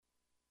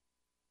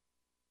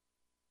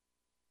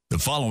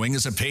following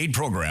is a paid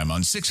program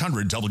on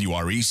 600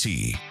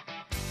 WREC.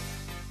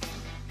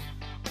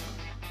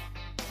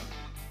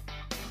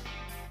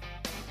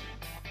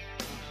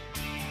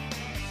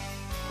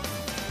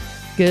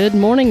 Good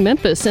morning,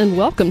 Memphis, and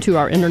welcome to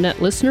our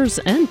internet listeners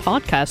and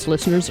podcast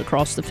listeners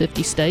across the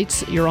 50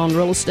 states. You're on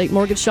Real Estate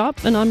Mortgage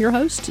Shop, and I'm your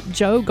host,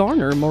 Joe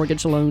Garner,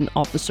 Mortgage Loan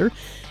Officer.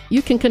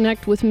 You can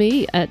connect with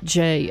me at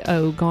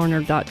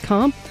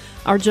jogarner.com.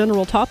 Our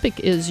general topic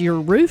is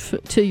your roof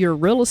to your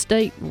real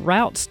estate,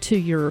 routes to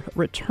your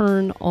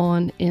return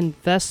on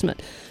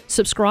investment.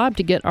 Subscribe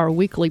to get our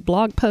weekly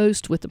blog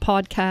post with the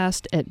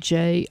podcast at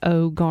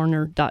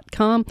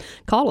jogarner.com.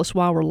 Call us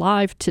while we're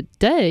live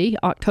today,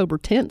 October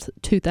 10th,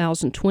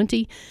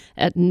 2020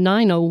 at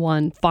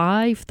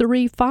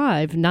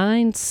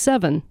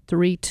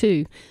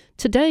 901-535-9732.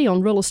 Today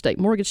on Real Estate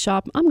Mortgage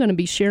Shop, I'm going to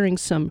be sharing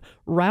some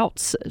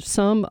routes,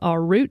 some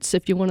are routes,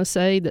 if you want to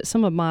say, that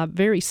some of my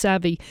very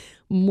savvy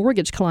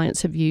mortgage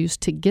clients have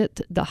used to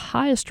get the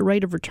highest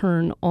rate of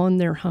return on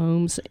their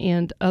homes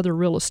and other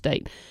real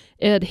estate.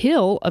 Ed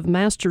Hill of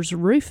Masters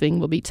Roofing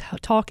will be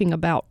talking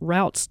about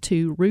routes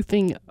to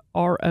roofing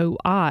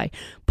ROI.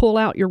 Pull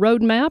out your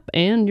road map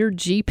and your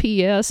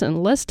GPS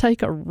and let's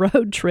take a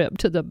road trip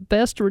to the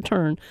best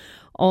return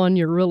on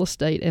your real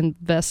estate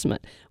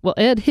investment. Well,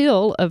 Ed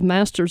Hill of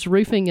Masters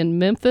Roofing in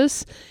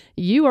Memphis,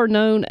 you are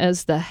known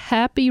as the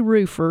Happy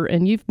Roofer,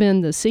 and you've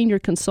been the senior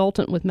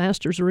consultant with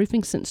Masters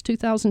Roofing since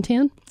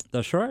 2010?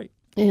 That's right.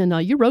 And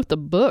you wrote the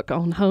book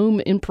on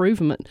home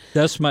improvement.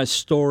 That's my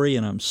story,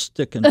 and I'm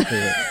sticking to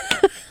it.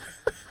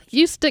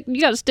 You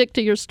got to stick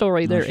to your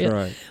story there, That's Ed.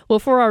 right. Well,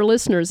 for our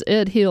listeners,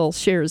 Ed Hill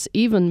shares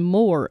even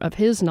more of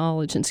his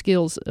knowledge and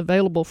skills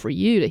available for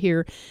you to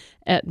hear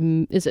at,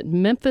 is it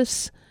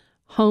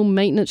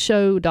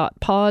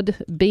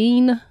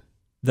MemphisHomeMaintenanceShow.podbean?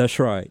 That's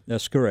right.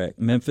 That's correct.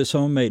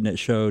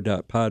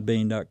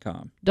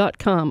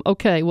 MemphisHomeMaintenanceShow.podbean.com.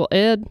 Okay. Well,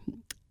 Ed,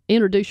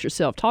 introduce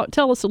yourself.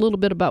 Tell us a little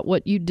bit about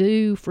what you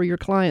do for your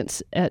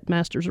clients at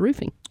Masters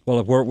Roofing. Well,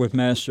 I've worked with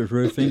Masters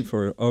Roofing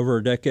for over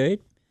a decade,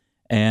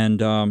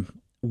 and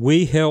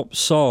we help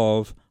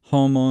solve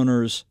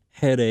homeowners'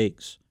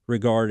 headaches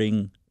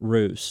regarding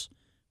roofs.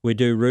 We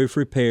do roof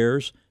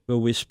repairs, but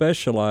we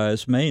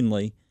specialize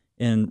mainly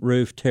in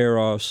roof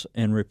tear-offs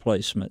and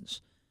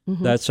replacements.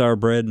 Mm-hmm. That's our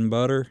bread and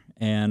butter,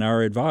 and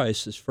our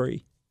advice is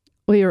free.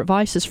 Well, your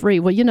advice is free.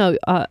 Well, you know,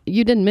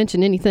 you didn't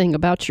mention anything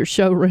about your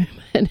showroom,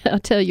 and I'll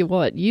tell you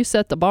what, you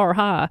set the bar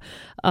high.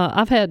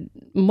 I've had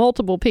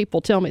multiple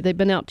people tell me they've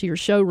been out to your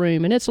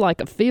showroom, and it's like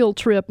a field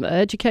trip, an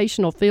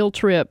educational field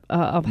trip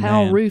of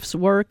how roofs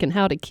work and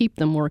how to keep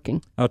them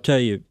working. I'll tell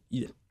you,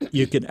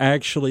 you can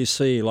actually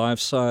see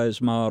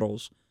life-size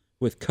models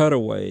with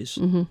cutaways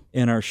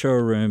in our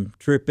showroom,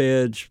 drip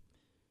edge,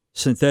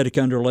 synthetic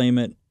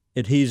underlayment,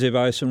 adhesive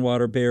ice and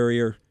water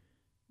barrier,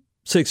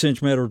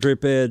 6-inch metal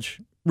drip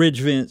edge,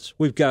 ridge vents.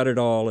 We've got it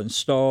all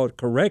installed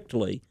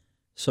correctly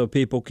so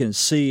people can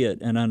see it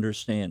and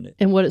understand it.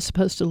 And what it's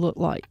supposed to look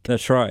like.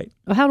 That's right.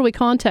 Well, how do we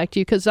contact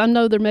you? Because I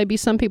know there may be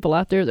some people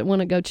out there that want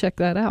to go check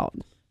that out.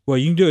 Well,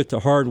 you can do it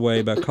the hard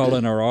way by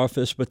calling our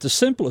office, but the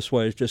simplest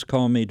way is just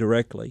call me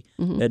directly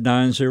at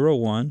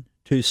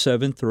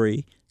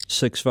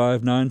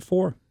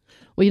 901-273-6594.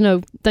 Well, you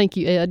know, thank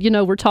you, Ed. You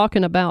know, we're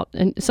talking about,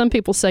 and some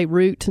people say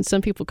route and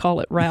some people call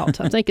it route.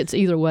 I think it's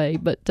either way,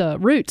 but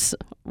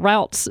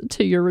routes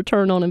to your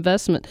return on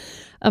investment.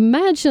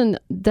 Imagine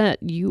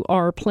that you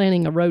are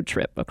planning a road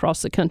trip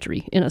across the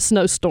country in a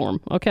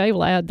snowstorm. Okay,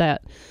 we'll add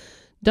that.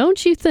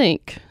 Don't you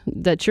think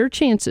that your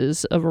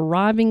chances of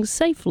arriving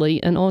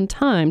safely and on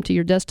time to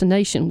your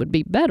destination would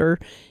be better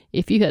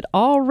if you had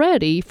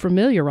already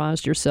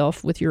familiarized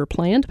yourself with your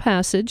planned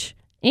passage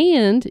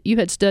and you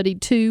had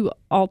studied 2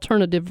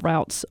 alternative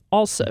routes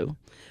also?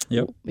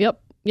 Yep.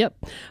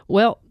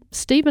 Well,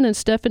 Stephen and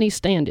Stephanie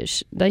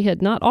Standish, they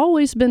had not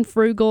always been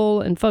frugal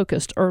and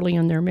focused early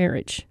in their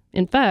marriage.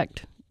 In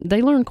fact,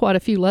 they learned quite a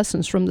few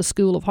lessons from the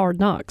School of Hard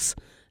Knocks,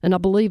 and I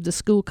believe the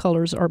school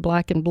colors are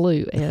black and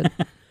blue, Ed,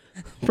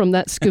 from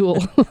that school,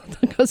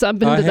 because I've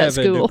been to that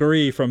school. I have a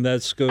degree from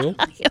that school.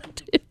 I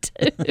do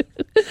too.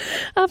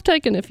 I've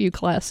taken a few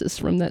classes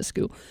from that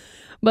school.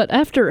 But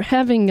after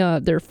having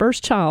their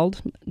first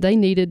child, they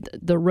needed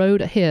the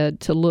road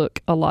ahead to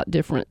look a lot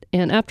different.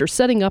 And after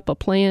setting up a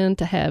plan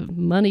to have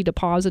money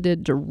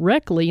deposited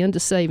directly into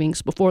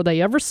savings before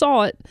they ever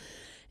saw it,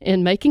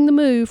 and making the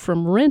move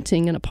from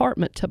renting an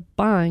apartment to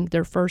buying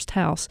their first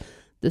house,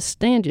 the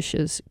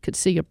Standishes could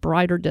see a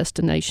brighter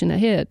destination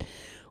ahead.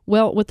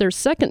 Well, with their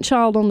second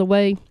child on the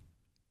way,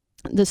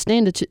 the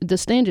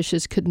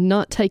Standishes could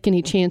not take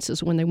any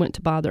chances when they went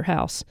to buy their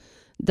house.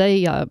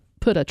 They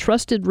put a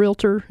trusted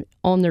realtor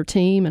on their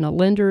team and a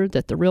lender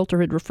that the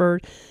realtor had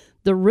referred.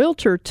 The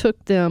realtor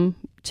took them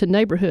to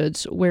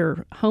neighborhoods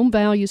where home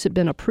values had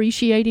been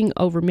appreciating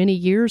over many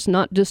years,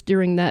 not just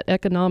during that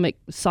economic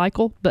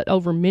cycle, but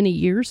over many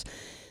years.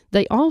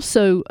 They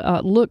also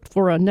looked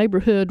for a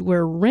neighborhood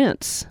where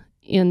rents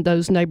in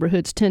those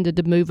neighborhoods tended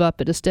to move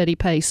up at a steady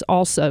pace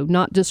also,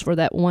 not just for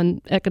that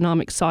one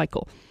economic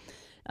cycle.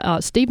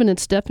 Stephen and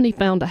Stephanie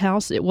found a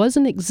house. It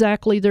wasn't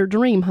exactly their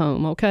dream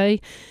home,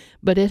 okay?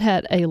 But it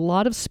had a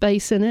lot of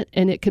space in it,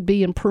 and it could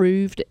be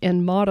improved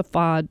and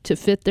modified to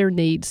fit their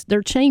needs,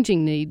 their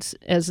changing needs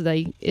as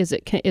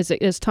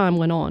time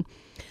went on.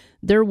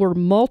 There were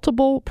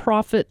multiple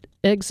profit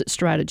exit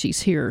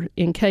strategies here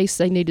in case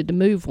they needed to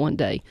move one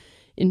day.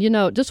 And,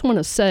 just want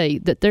to say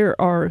that there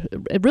are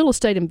real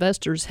estate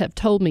investors have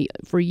told me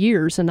for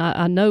years, and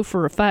I know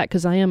for a fact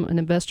because I am an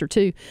investor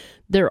too,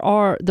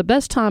 the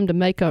best time to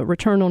make a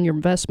return on your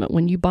investment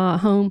when you buy a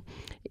home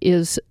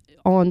is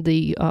on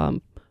the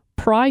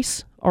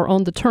price or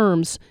on the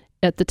terms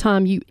at the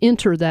time you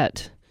enter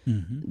that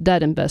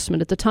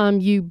investment, at the time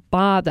you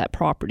buy that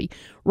property.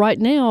 Right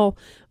now,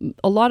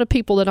 a lot of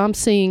people that I'm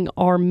seeing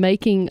are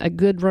making a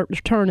good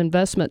return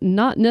investment,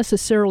 not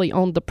necessarily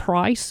on the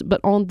price, but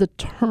on the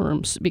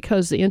terms,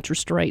 because the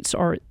interest rates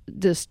are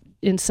just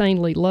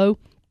insanely low.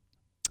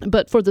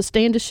 But for the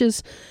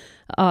Standishes,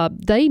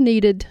 they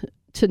needed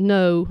to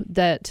know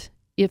that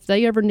if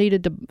they ever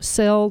needed to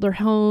sell their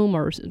home,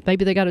 or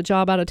maybe they got a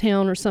job out of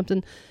town or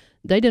something,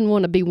 they didn't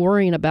want to be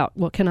worrying about,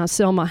 well, can I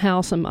sell my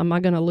house? Am I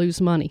going to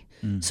lose money?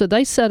 So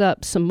they set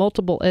up some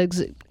multiple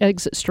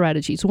exit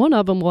strategies. One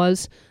of them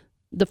was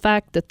the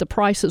fact that the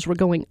prices were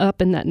going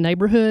up in that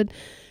neighborhood.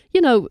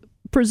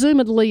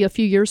 Presumably a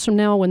few years from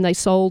now when they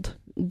sold,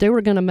 they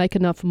were going to make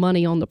enough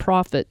money on the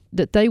profit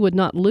that they would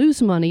not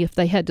lose money if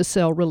they had to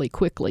sell really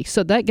quickly.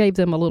 So that gave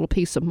them a little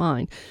peace of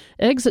mind.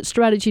 Exit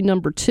strategy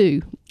number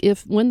 2,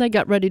 when they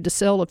got ready to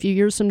sell a few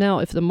years from now,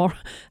 if the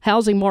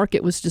housing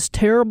market was just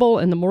terrible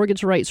and the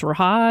mortgage rates were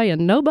high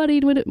and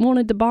nobody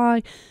wanted to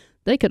buy,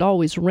 they could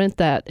always rent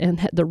that,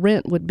 and the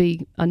rent would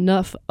be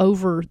enough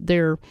over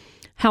their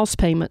house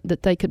payment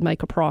that they could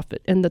make a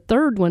profit. And the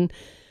third one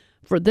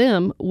for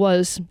them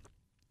was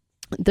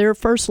their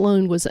first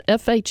loan was an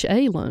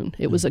FHA loan.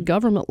 It was a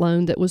government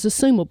loan that was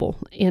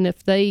assumable. And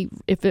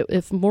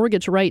if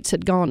mortgage rates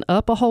had gone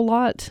up a whole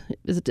lot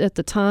at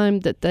the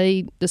time that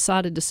they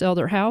decided to sell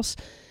their house,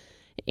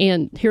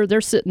 and here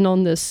they're sitting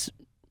on this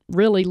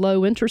really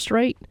low interest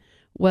rate,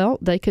 well,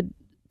 they could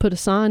put a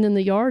sign in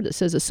the yard that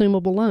says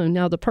assumable loan.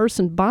 Now, the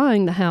person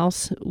buying the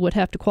house would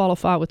have to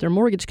qualify with their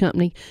mortgage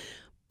company,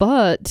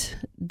 but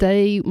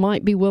they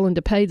might be willing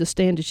to pay the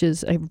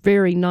Standishes a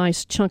very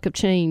nice chunk of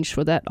change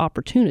for that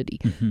opportunity.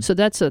 So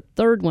that's a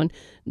third one.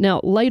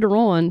 Now, later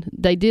on,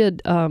 they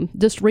did,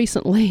 just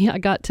recently, I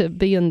got to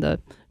be at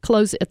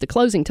the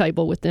closing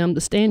table with them.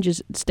 The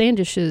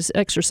Standishes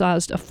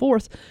exercised a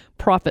fourth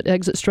profit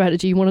exit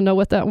strategy. You want to know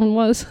what that one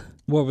was?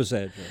 What was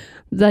that, Joe?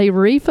 They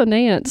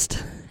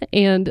refinanced,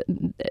 and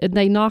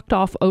they knocked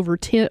off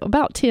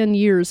about 10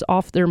 years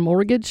off their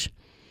mortgage.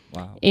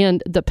 Wow.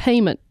 And the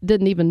payment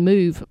didn't even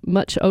move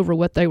much over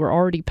what they were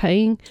already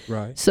paying.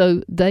 Right.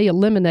 So they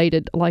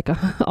eliminated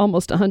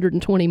almost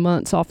 120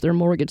 months off their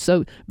mortgage.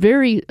 So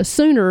very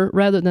sooner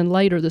rather than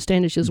later, the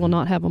Standishes will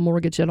not have a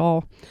mortgage at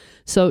all.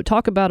 So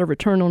talk about a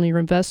return on your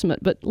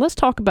investment. But let's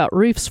talk about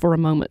roofs for a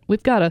moment.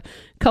 We've got a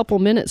couple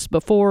minutes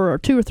before, or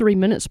 2 or 3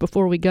 minutes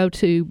before we go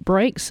to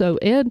break. So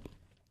Ed,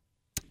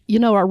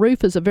 our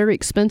roof is a very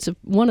expensive,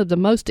 one of the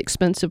most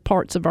expensive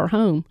parts of our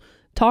home.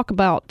 Talk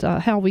about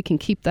how we can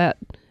keep that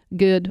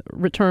good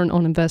return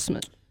on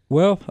investment.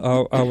 Well,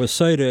 I would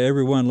say to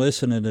everyone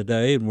listening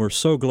today, and we're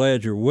so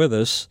glad you're with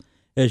us,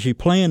 as you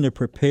plan to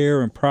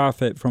prepare and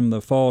profit from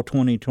the fall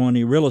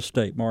 2020 real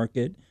estate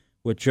market,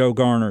 with Joe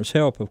Garner's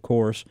help, of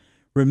course,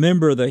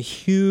 remember the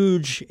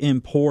huge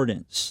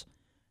importance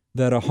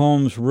that a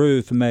home's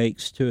roof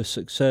makes to a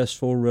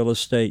successful real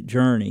estate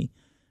journey.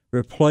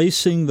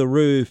 Replacing the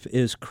roof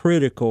is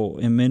critical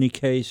in many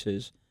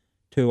cases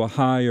to a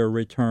higher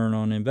return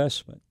on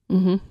investment.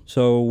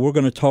 So we're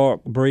going to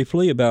talk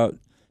briefly about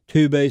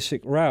 2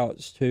 basic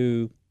routes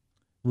to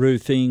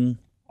roofing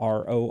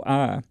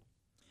ROI.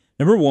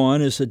 Number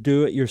 1 is the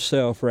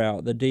do-it-yourself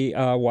route, the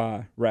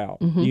DIY route.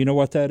 You know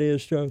what that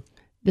is, Joe?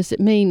 Does it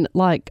mean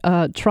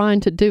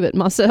trying to do it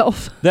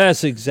myself?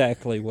 That's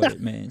exactly what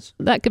it means.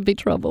 That could be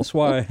trouble. That's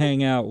why I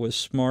hang out with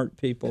smart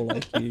people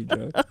like you,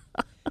 Joe.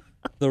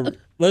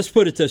 Let's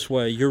put it this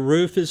way. Your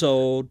roof is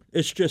old.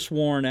 It's just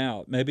worn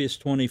out. Maybe it's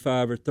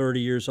 25 or 30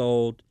 years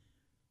old.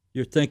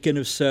 You're thinking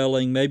of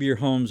selling. Maybe your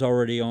home's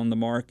already on the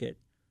market.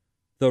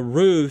 The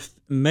roof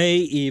may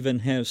even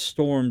have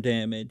storm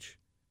damage,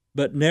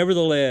 but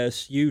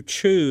nevertheless, you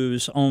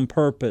choose on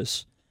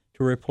purpose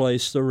to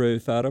replace the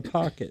roof out of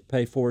pocket.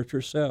 Pay for it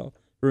yourself.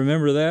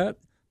 Remember that?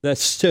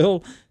 That's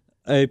still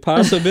a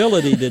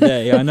possibility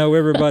today. I know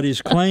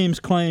everybody's claims,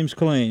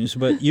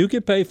 but you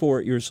can pay for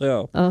it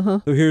yourself.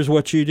 So here's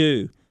what you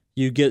do.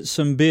 You get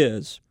some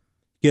bids.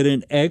 Get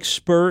an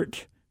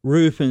expert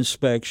roof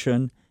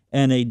inspection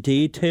and a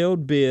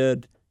detailed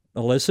bid,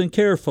 listen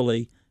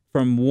carefully,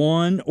 from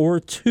 1 or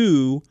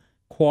 2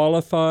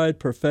 qualified,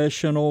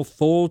 professional,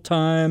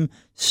 full-time,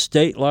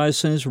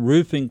 state-licensed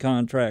roofing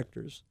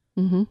contractors.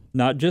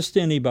 Not just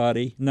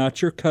anybody,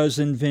 not your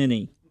cousin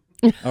Vinny.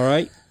 All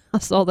right? I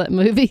saw that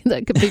movie.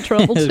 That could be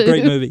trouble, too. It's a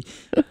great movie.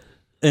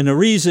 And the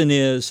reason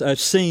is, I've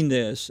seen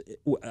this.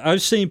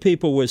 I've seen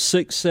people with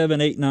 6,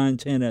 7, 8, 9,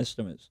 10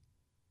 estimates.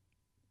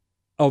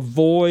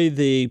 avoid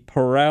the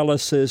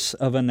paralysis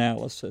of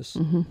analysis.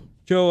 Mm-hmm.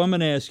 Joe, I'm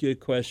going to ask you a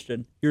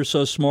question. You're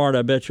so smart,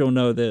 I bet you'll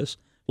know this.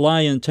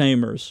 Lion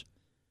tamers.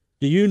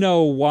 Do you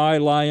know why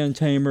lion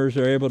tamers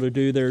are able to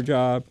do their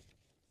job?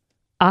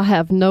 I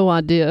have no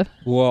idea.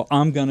 Well,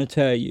 I'm going to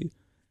tell you.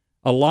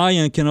 A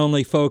lion can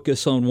only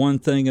focus on one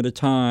thing at a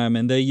time,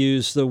 and they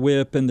use the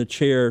whip and the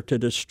chair to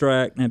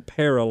distract and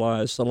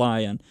paralyze the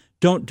lion.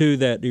 Don't do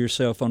that to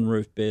yourself on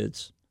roof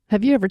bids.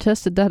 Have you ever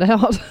tested that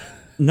out?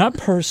 Not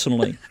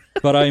personally,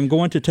 but I am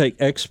going to take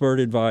expert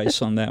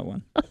advice on that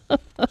one.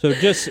 So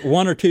just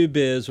one or two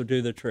bids will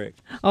do the trick.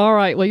 All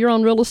right. Well, you're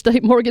on Real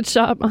Estate Mortgage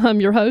Shop.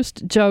 I'm your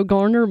host, Joe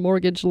Garner,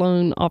 mortgage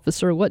loan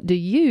officer. What do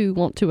you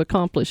want to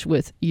accomplish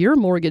with your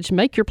mortgage?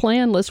 Make your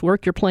plan. Let's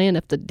work your plan.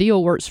 If the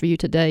deal works for you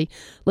today,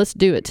 let's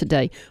do it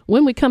today.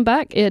 When we come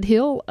back, Ed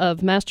Hill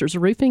of Masters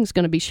Roofing is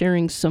going to be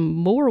sharing some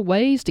more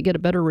ways to get a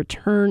better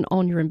return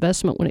on your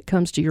investment when it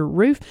comes to your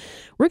roof.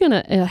 We're going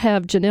to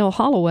have Janelle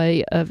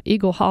Holloway of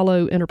Eagle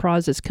Hollow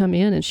Enterprises come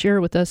in and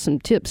share with us some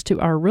tips to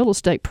our real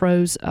estate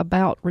pros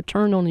about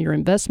return on your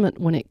investment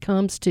when it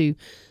comes to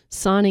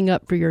signing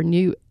up for your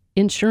new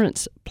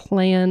insurance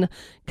plan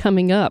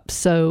coming up.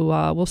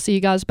 So we'll see you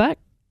guys back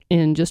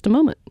in just a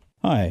moment.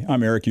 Hi,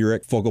 I'm Eric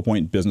Urich, Focal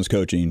Point Business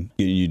Coaching,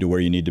 getting you to where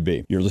you need to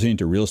be. You're listening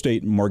to Real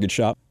Estate Mortgage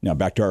Shop. Now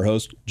back to our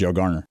host, Joe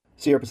Garner.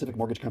 Sierra Pacific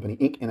Mortgage Company,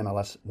 Inc.,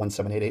 NMLS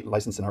 1788,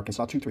 licensed in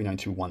Arkansas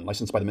 23921,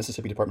 licensed by the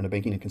Mississippi Department of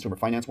Banking and Consumer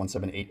Finance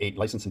 1788,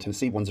 licensed in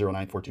Tennessee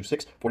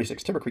 109426,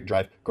 46 Timber Creek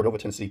Drive, Cordova,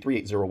 Tennessee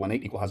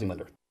 38018, equal housing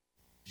lender.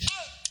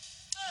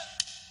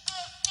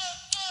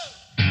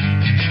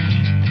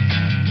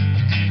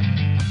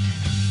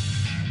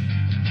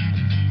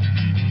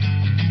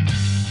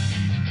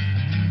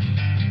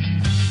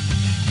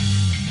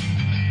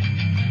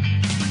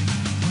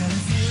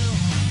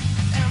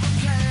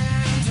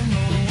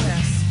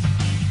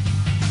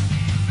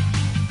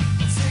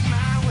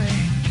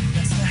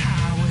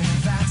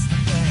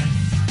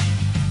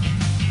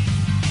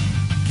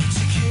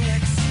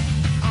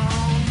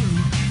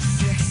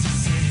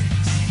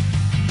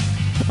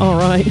 All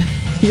right.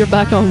 You're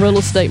back on Real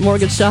Estate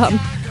Mortgage Shop.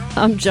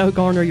 I'm Joe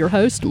Garner, your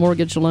host,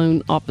 mortgage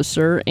loan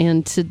officer.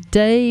 And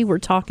today we're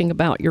talking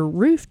about your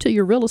roof to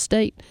your real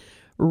estate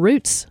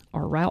routes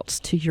or routes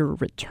to your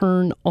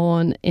return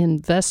on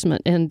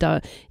investment. And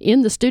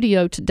in the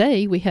studio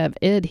today, we have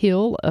Ed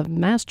Hill of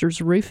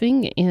Masters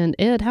Roofing. And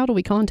Ed, how do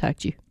we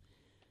contact you?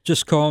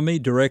 Just call me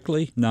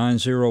directly,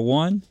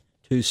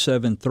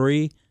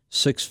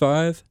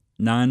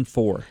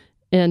 901-273-6594.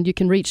 And you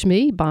can reach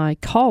me by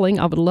calling.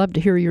 I would love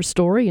to hear your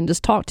story and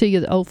just talk to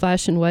you the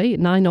old-fashioned way at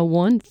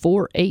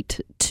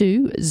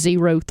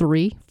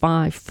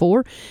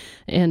 901-482-0354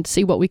 and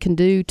see what we can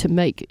do to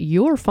make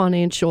your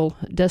financial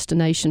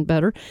destination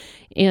better.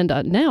 And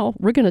now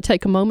we're going to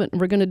take a moment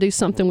and we're going to do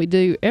something we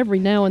do every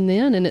now and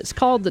then, and it's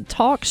called the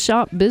Talk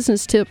Shop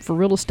Business Tip for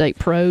Real Estate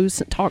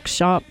Pros. Talk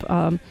Shop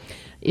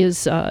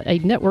is a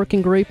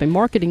networking group, a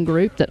marketing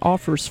group that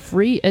offers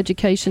free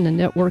education and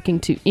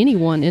networking to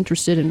anyone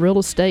interested in real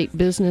estate,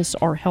 business,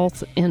 or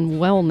health and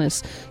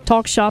wellness.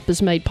 Talk Shop is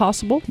made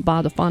possible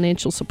by the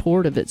financial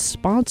support of its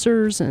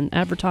sponsors and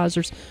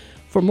advertisers.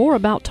 For more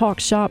about Talk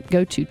Shop,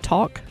 go to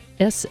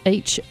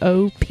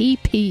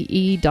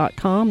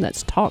talkshoppe.com.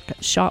 That's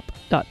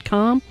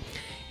talkshop.com.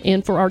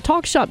 And for our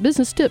Talk Shop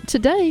business tip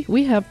today,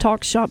 we have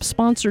Talk Shop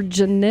sponsor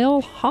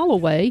Janelle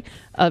Holloway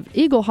of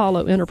Eagle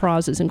Hollow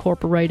Enterprises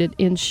Incorporated,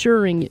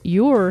 ensuring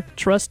your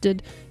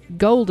trusted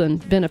golden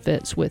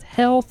benefits with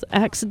health,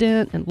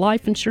 accident, and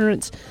life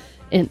insurance,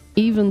 and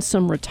even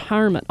some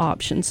retirement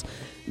options.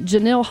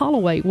 Janelle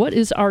Holloway, what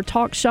is our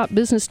Talk Shop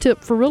business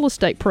tip for real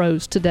estate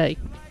pros today?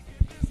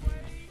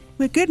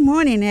 Well, good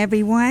morning,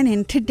 everyone.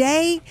 And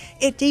today,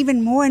 it's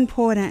even more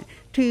important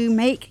to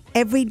make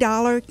every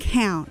dollar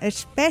count,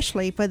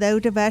 especially for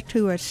those of us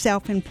who are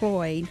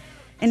self-employed.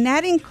 And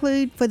that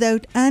includes for those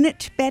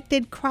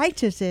unexpected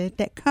crises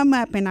that come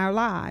up in our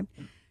lives.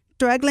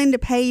 Struggling to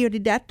pay your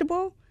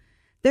deductible?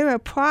 They're a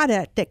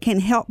product that can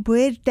help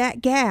bridge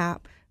that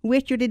gap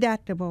with your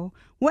deductible.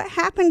 What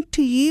happens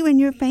to you and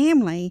your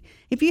family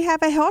if you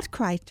have a health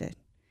crisis?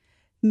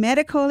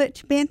 Medical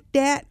expense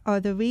debt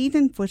are the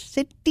reason for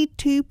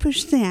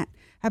 62%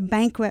 of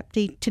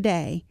bankruptcy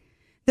today.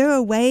 They're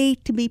a way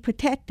to be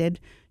protected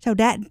so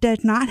that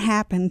does not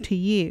happen to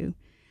you.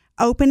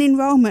 Open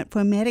enrollment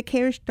for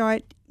Medicare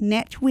starts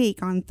next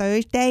week on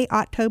Thursday,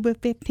 October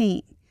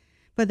 15th.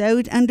 For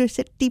those under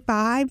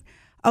 65,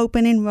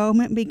 open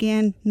enrollment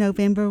begins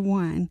November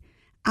 1.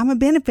 I'm a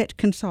benefits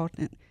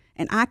consultant,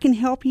 and I can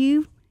help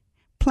you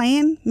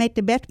make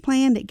the best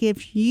plan that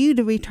gives you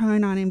the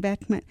return on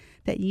investment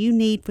that you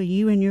need for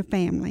you and your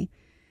family.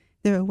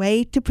 There are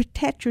ways to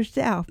protect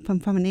yourself from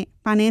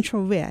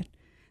financial risk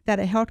that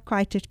a health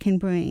crisis can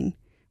bring.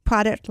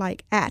 Products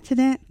like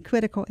accident,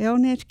 critical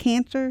illness,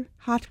 cancer,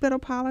 hospital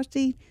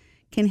policy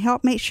can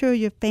help make sure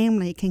your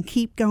family can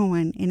keep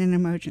going in an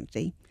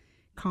emergency.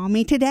 Call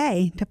me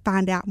today to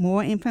find out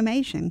more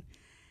information.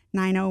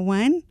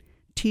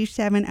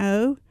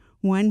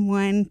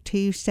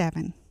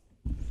 901-270-1127.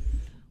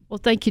 Well,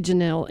 thank you,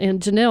 Janelle.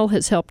 And Janelle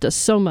has helped us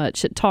so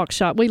much at Talk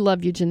Shop. We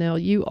love you,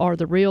 Janelle. You are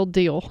the real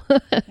deal.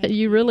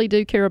 You really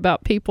do care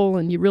about people,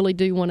 and you really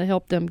do want to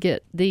help them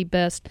get the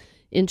best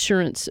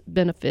insurance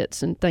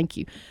benefits. And thank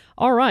you.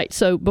 All right.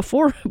 So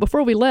before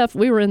we left,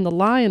 we were in the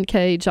lion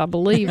cage, I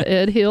believe,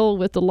 Ed Hill,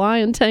 with the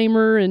lion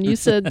tamer. And you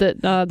said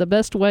that the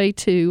best way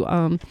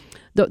to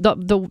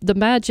the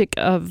magic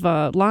of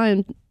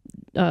lion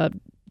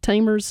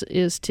tamers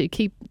is to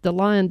keep the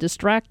lion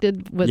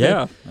distracted with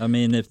I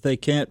mean, if they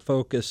can't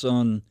focus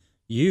on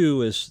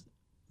you as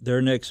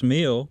their next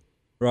meal,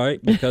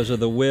 right, because of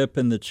the whip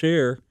and the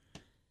chair,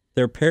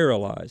 they're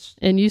paralyzed.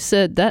 And you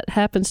said that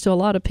happens to a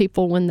lot of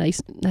people when they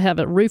have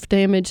a roof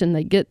damage and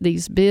they get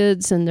these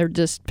bids and they're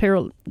just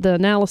the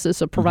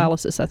analysis of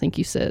paralysis, I think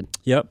you said.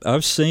 Yep,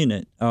 I've seen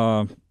it.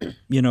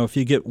 If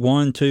you get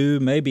 1, 2,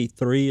 maybe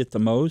 3 at the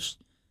most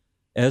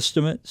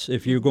estimates,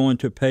 if you're going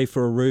to pay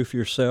for a roof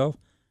yourself,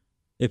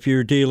 if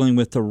you're dealing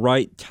with the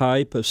right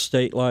type of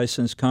state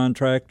licensed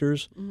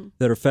contractors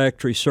that are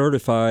factory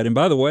certified. And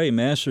by the way,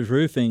 Masters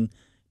Roofing,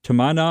 to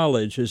my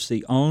knowledge, is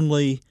the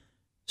only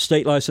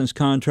state licensed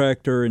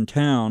contractor in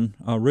town,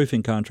 a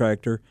roofing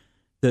contractor,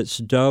 that's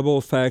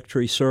double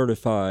factory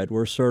certified.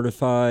 We're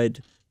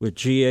certified with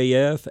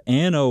GAF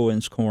and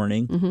Owens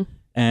Corning,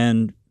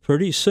 and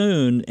pretty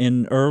soon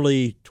in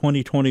early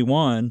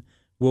 2021,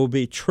 we'll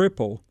be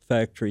triple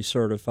factory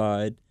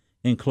certified,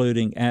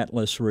 including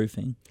Atlas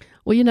Roofing.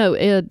 Well,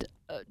 Ed,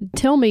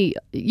 tell me,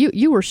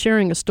 you were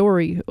sharing a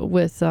story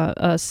with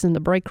us in the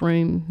break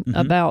room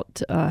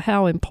about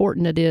how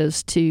important it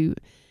is to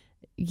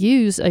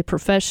use a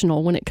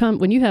professional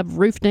when you have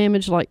roof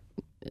damage like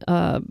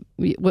a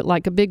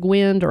big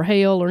wind or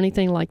hail or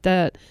anything like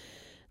that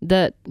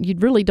you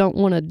really don't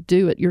want to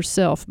do it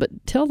yourself.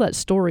 But tell that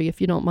story if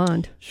you don't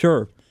mind.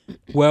 Sure.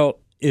 Well,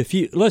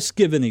 let's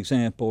give an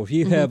example. If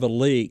you have a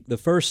leak, the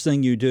first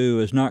thing you do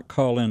is not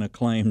call in a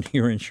claim to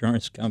your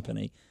insurance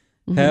company.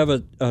 Have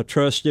a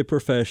trusted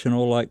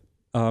professional like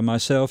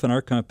myself and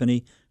our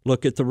company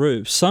look at the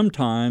roof.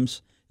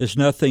 Sometimes it's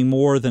nothing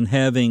more than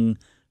having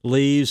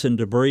leaves and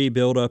debris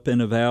build up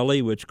in a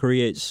valley, which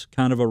creates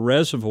kind of a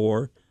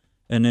reservoir,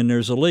 and then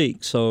there's a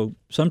leak. So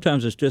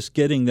sometimes it's just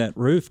getting that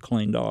roof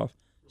cleaned off,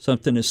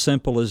 something as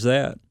simple as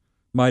that.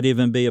 Might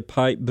even be a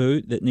pipe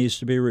boot that needs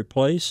to be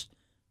replaced,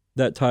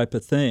 that type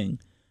of thing.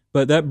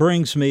 But that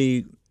brings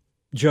me,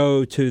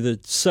 Joe, to the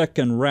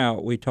second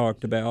route we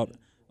talked about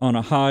on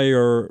a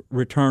higher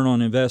return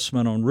on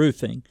investment on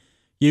roofing.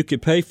 You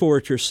could pay for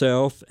it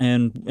yourself,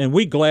 and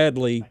we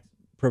gladly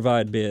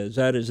provide bids.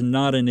 That is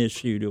not an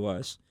issue to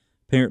us.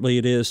 Apparently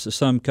it is to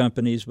some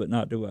companies, but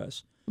not to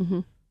us.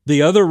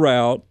 The other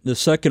route, the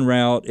second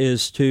route,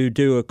 is to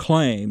do a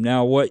claim.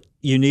 Now, what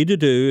you need to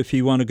do if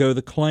you want to go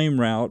the claim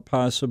route,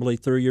 possibly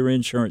through your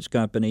insurance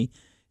company,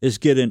 is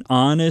get an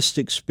honest,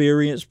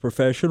 experienced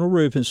professional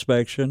roof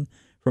inspection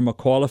from a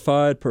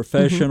qualified,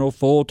 professional,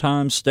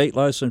 full-time,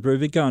 state-licensed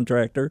roofing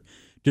contractor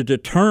to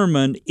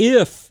determine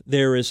if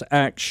there is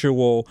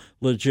actual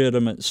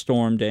legitimate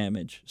storm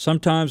damage.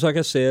 Sometimes, like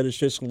I said, it's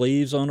just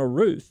leaves on a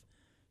roof.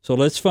 So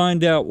let's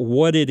find out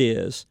what it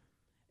is.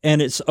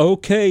 And it's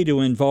okay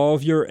to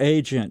involve your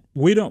agent.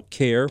 We don't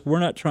care. We're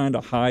not trying to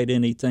hide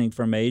anything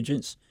from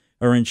agents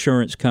or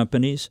insurance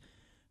companies.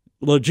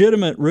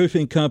 Legitimate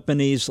roofing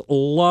companies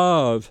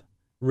love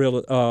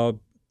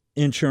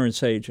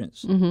insurance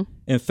agents.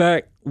 In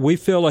fact, we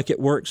feel like it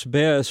works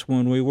best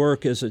when we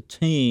work as a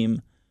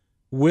team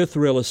with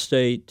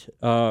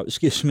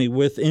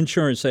with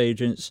insurance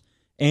agents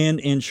and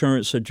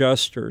insurance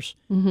adjusters.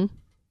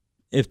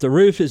 If the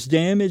roof is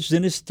damaged,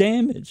 then it's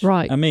damaged.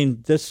 Right. I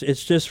mean, it's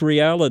just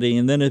reality.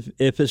 And then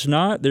if it's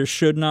not, there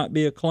should not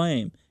be a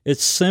claim.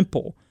 It's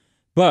simple.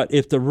 But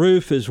if the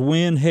roof is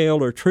wind,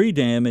 hail, or tree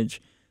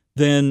damage,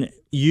 then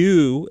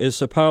you, as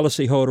the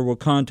policyholder, will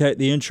contact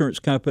the insurance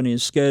company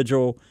and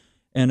schedule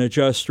an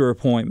adjuster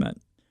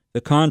appointment.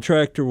 The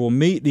contractor will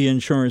meet the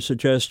insurance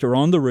adjuster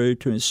on the route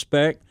to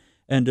inspect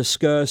and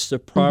discuss the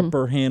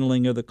proper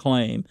handling of the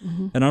claim.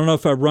 And I don't know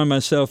if I've run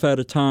myself out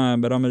of time,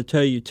 but I'm going to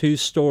tell you 2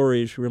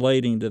 stories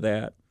relating to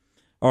that.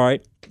 All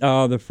right.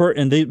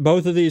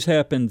 Both of these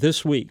happened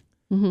this week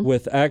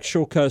with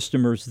actual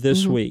customers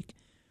this week.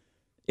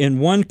 In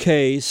one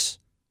case,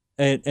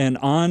 an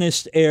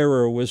honest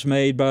error was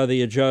made by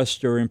the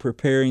adjuster in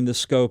preparing the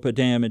scope of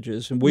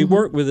damages. And we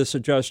work with this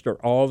adjuster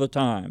all the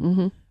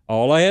time.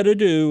 All I had to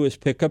do was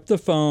pick up the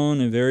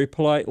phone and very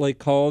politely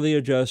call the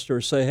adjuster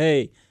and say,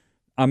 hey,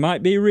 I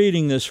might be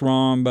reading this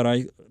wrong, but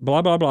I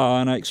blah, blah, blah,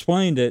 and I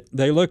explained it.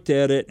 They looked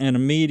at it, and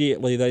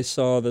immediately they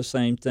saw the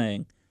same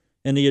thing.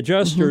 And the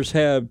adjusters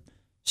have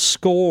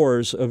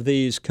scores of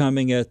these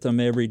coming at them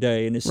every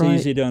day, and it's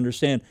easy to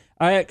understand.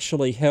 I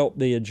actually help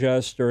the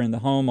adjuster and the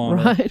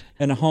homeowner,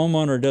 and the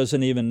homeowner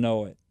doesn't even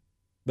know it,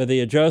 but the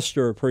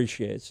adjuster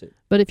appreciates it.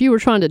 But if you were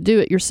trying to do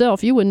it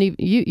yourself, you wouldn't even,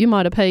 you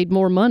might have paid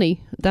more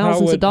money,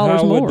 thousands of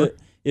dollars more.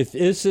 If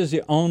this is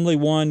the only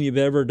one you've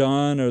ever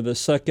done or the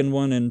second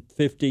one in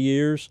 50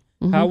 years,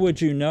 how would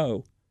you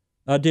know?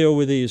 I deal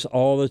with these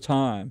all the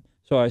time.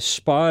 So I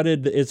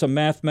spotted it's a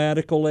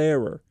mathematical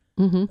error.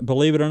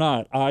 Believe it or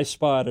not, I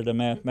spotted a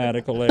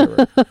mathematical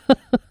error.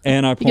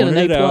 And I pointed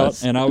it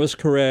out, and I was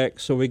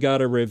correct. So we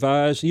got a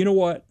revised. You know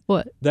what?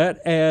 What? That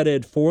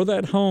added, for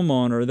that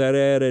homeowner, that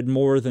added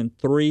more than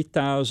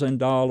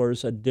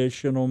 $3,000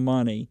 additional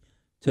money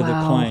to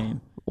the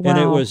claim. Wow. And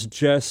it was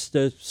just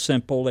a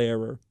simple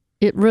error.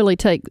 It really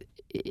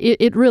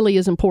it really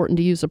is important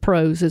to use the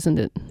pros, isn't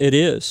it? It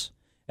is.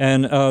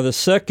 And the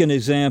second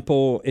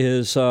example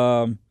is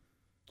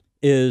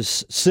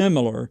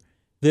similar.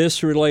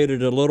 This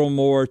related a little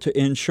more to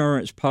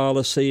insurance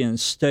policy and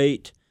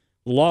state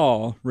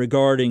law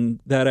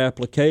regarding that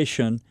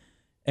application,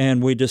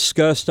 and we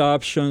discussed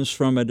options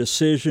from a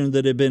decision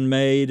that had been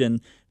made, and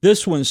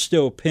this one's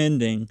still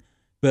pending,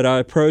 but I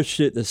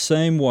approached it the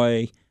same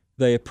way.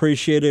 They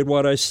appreciated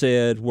what I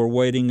said. We're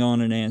waiting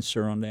on an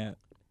answer on that.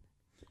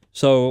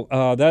 So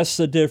that's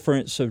the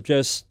difference of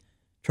just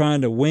trying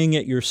to wing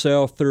it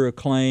yourself through a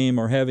claim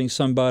or having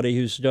somebody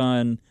who's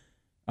done,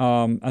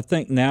 I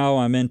think now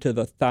I'm into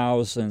the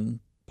 1,000+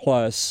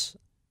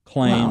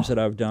 claims that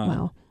I've done.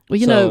 Wow.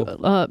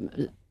 Well,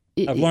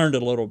 I've learned a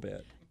little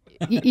bit.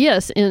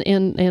 Yes,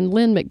 and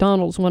Lynn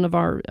McDonald's one of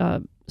our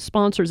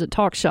sponsors at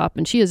Talk Shop,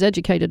 and she has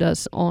educated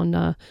us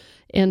on,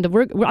 and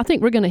I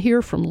think we're going to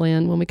hear from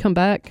Lynn when we come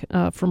back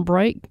from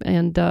break,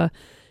 and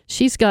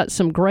she's got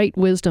some great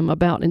wisdom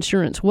about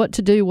insurance, what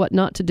to do, what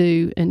not to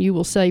do, and you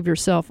will save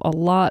yourself a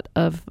lot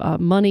of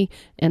money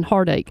and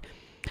heartache.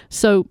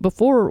 So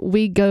before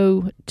we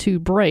go to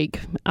break,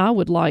 I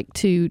would like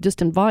to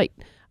just invite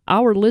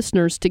our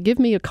listeners to give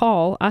me a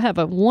call. I have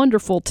a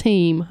wonderful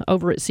team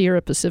over at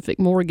Sierra Pacific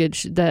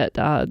Mortgage that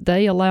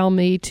they allow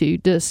me to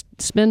just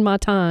spend my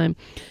time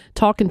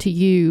talking to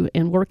you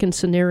and working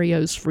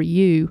scenarios for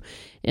you,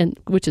 and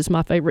which is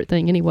my favorite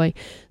thing anyway.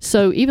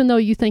 So even though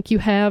you think you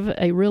have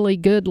a really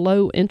good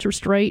low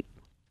interest rate,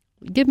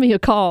 give me a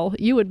call.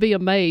 You would be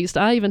amazed.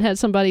 I even had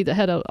somebody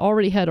that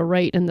already had a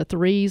rate in the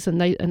 3s, and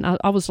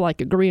I was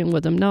like agreeing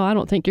with them. No, I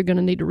don't think you're going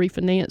to need to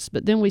refinance.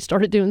 But then we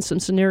started doing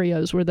some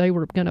scenarios where they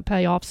were going to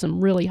pay off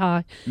some really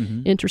high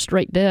interest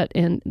rate debt,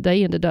 and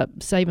they ended up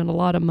saving a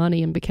lot of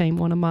money and became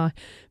one of my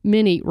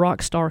many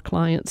rock star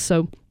clients.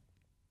 So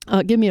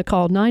give me a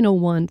call,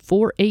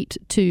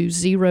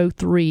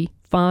 901-482-0354,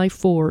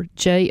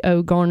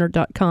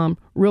 jogarner.com.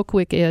 Real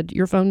quick, Ed,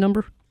 your phone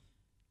number?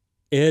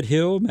 Ed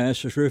Hill,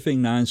 Masters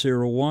Roofing,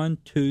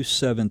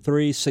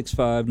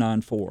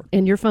 901-273-6594.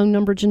 And your phone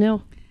number,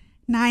 Janelle?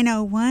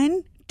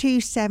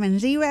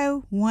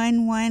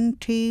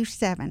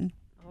 901-270-1127.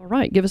 All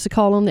right, give us a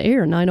call on the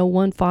air,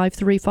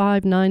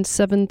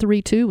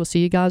 901-535-9732. We'll see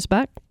you guys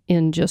back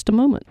in just a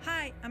moment.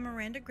 Hi, I'm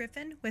Miranda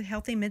Griffin with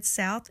Healthy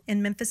Mid-South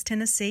in Memphis,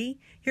 Tennessee.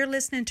 You're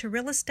listening to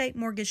Real Estate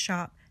Mortgage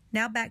Shop.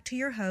 Now back to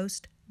your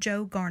host,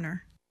 Joe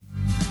Garner.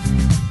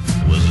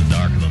 Was the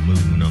dark of the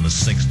moon on the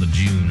 6th of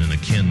June in a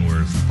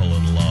Kenworth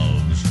pulling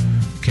logs.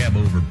 Cab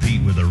over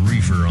Pete with a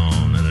reefer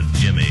on and a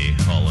Jimmy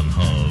hauling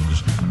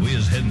hogs. We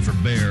is heading for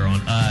Bear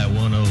on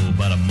I-10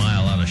 about a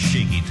mile out of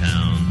Shaky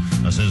Town.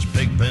 I says,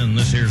 Pigpen,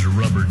 this here's a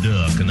rubber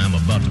duck and I'm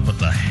about to put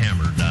the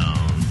hammer down.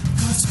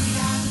 'Cause we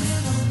got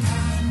little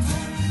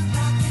convoy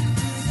rocking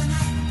through the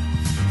night.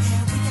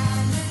 Yeah, we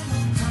got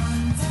little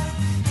convoy,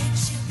 ain't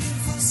she a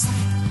beautiful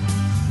sight?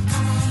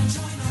 Come on,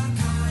 join our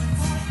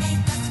convoy,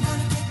 ain't nothing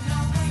gonna get in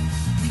our way.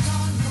 We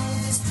gonna roll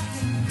this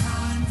chicken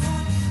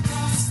convoy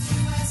across the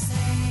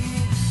USA.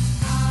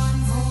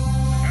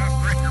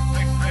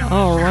 Convoy.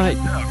 All right.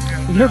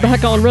 You're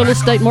back on Real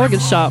Estate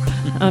Mortgage Shop.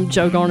 I'm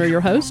Joe Garner, your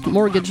host,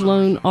 mortgage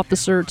loan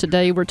officer.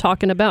 Today we're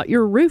talking about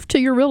your roof to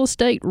your real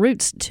estate,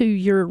 roots to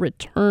your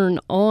return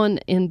on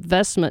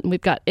investment. And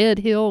we've got Ed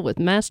Hill with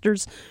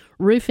Masters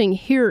Roofing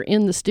here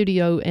in the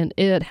studio. And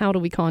Ed, how do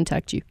we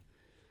contact you?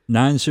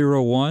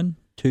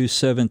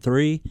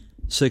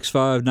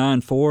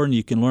 901-273-6594, and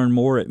you can learn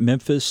more at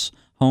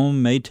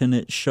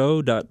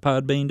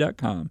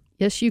memphishomeMaintenanceshow.podbean.com.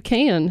 Yes, you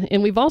can.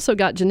 And we've also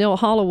got Janelle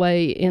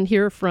Holloway in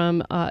here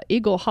from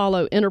Eagle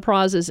Hollow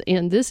Enterprises.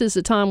 And this is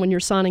the time when you're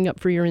signing up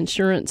for your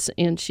insurance,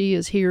 and she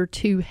is here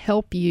to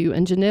help you.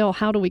 And Janelle,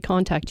 how do we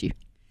contact you?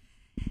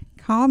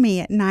 Call me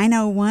at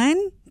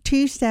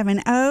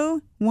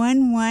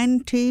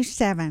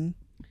 901-270-1127.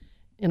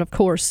 And, of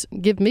course,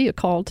 give me a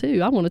call,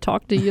 too. I want to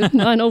talk to you.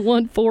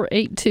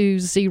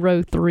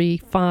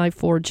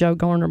 901-482-0354, Joe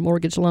Garner,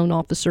 mortgage loan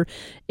officer.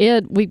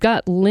 Ed, we've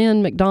got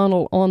Lynn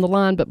McDonald on the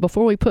line, but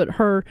before we put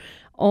her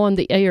on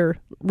the air,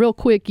 real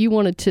quick, you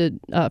wanted to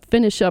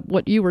finish up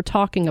what you were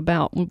talking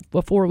about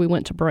before we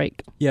went to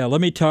break. Yeah,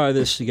 let me tie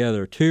this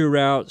together. 2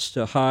 routes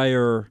to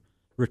higher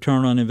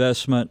return on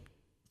investment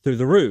through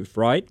the roof,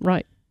 right?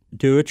 Right.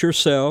 Do it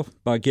yourself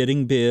by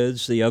getting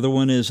bids. The other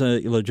one is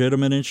a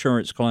legitimate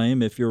insurance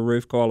claim if your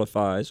roof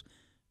qualifies.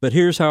 But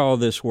here's how all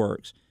this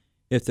works.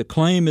 If the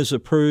claim is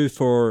approved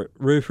for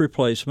roof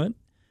replacement,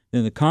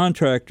 then the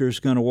contractor is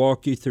going to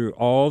walk you through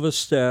all the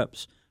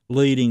steps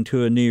leading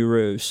to a new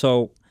roof.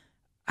 So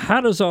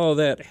how does all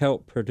that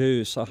help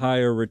produce a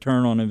higher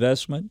return on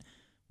investment?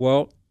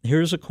 Well,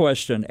 here's a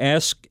question.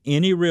 Ask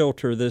any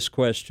realtor this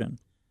question.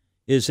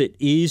 Is it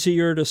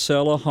easier to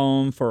sell a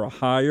home for a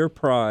higher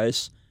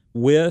price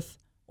with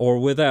or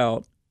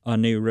without a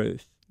new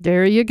roof.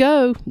 There you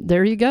go.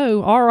 There you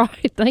go. All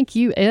right. Thank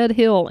you, Ed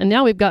Hill. And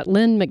now we've got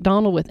Lynn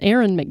McDonald with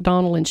Aaron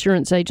McDonald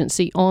Insurance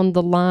Agency on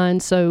the line.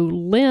 So,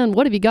 Lynn,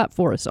 what have you got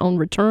for us on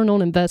return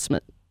on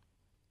investment?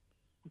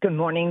 Good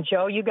morning,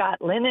 Joe. You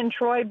got Lynn and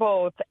Troy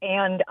both.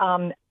 And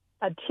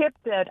a tip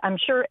that I'm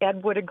sure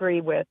Ed would agree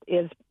with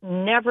is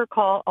never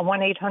call a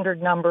 1-800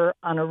 number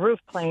on a roof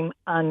claim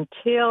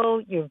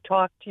until you've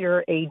talked to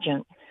your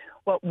agent.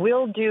 What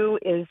we'll do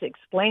is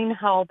explain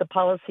how the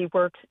policy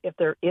works if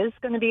there is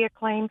going to be a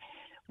claim,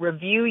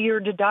 review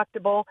your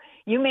deductible.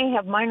 You may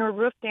have minor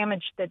roof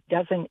damage that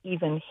doesn't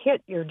even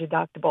hit your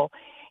deductible.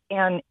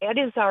 And Ed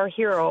is our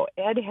hero.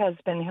 Ed has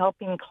been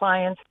helping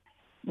clients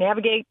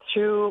navigate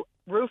through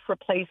roof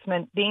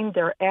replacement, being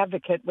their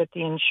advocate with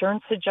the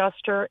insurance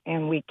adjuster,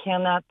 and we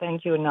cannot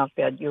thank you enough,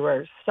 Ed. You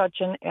are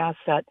such an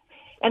asset.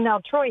 And now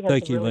Troy has a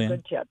really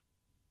good tip.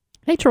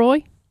 Hey,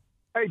 Troy.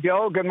 Hey,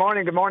 Joe. Good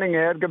morning. Good morning,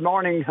 Ed. Good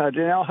morning,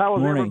 Janelle. How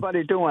is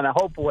everybody doing? I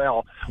hope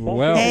well.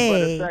 Well, hey. For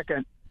a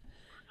second.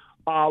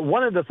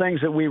 One of the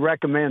things that we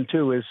recommend,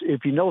 too, is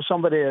if you know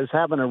somebody is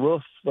having a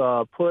roof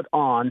put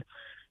on,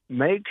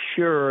 make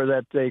sure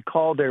that they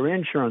call their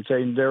insurance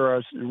agent. There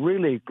are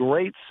really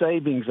great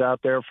savings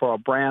out there for a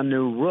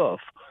brand-new roof.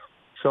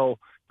 So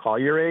call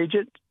your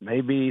agent,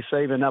 maybe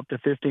saving up to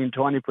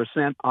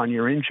 15-20% on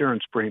your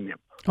insurance premium.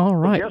 All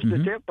right. Just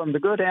a tip from the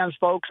good hands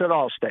folks at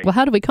Allstate. Well,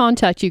 how do we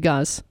contact you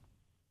guys?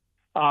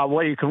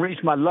 Well, you can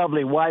reach my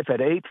lovely wife at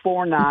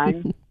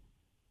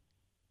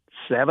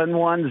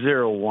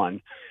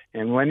 849-7101.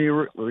 And when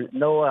you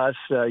know us,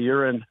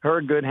 you're in her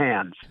good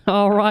hands.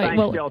 All right.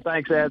 Thanks, Joe.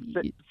 Thanks, Ed.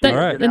 All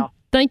right. And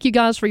thank you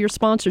guys for your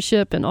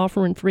sponsorship and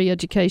offering free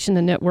education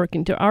and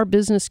networking to our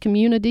business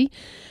community.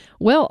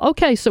 Well,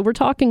 okay, so we're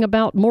talking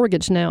about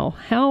mortgage now.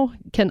 How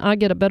can I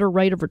get a better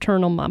rate of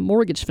return on my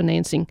mortgage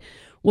financing?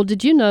 Well,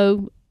 did you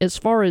know, as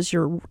far as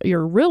your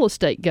real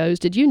estate goes,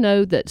 did you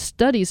know that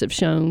studies have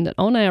shown that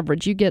on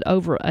average you get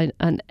over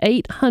an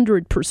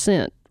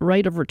 800%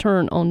 rate of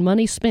return on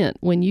money spent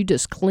when you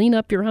just clean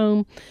up your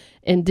home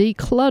and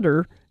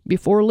declutter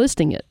before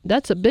listing it?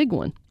 That's a big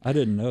one. I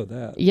didn't know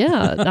that.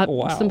 Yeah.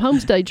 Wow. Some home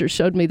stagers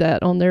showed me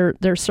that on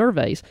their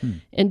surveys.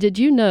 And did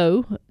you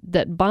know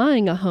that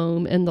buying a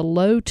home in the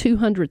low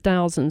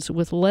 200,000s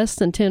with less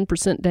than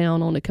 10%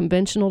 down on a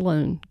conventional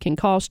loan can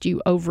cost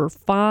you over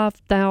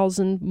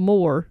 $5,000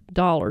 more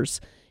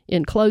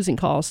in closing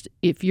costs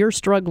if you're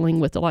struggling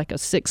with like a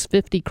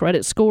 650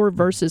 credit score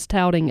versus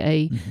touting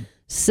a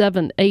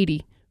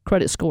 780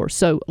 credit score?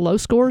 So low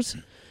scores,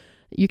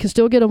 you can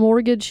still get a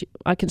mortgage.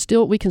 We can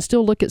still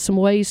look at some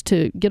ways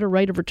to get a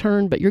rate of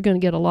return, but you're going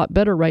to get a lot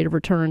better rate of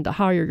return the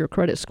higher your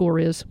credit score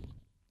is.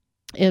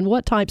 And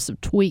what types of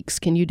tweaks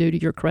can you do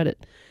to your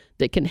credit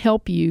that can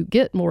help you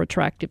get more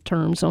attractive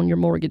terms on your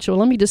mortgage? So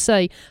let me just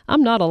say,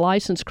 I'm not a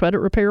licensed credit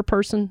repair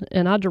person,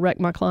 and I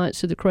direct my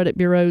clients to the credit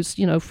bureaus,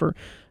 for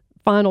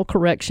final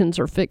corrections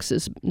or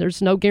fixes.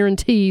 There's no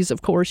guarantees,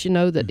 of course,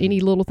 that any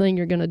little thing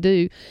you're going to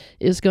do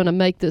is going to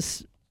make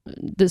this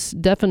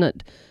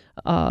definite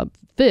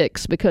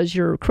fix, because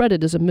your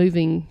credit is a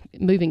moving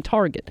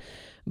target.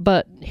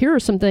 But here are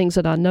some things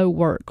that I know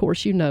work. Of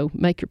course,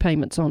 make your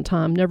payments on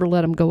time. Never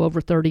let them go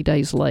over 30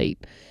 days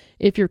late.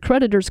 If your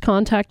creditor's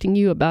contacting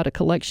you about a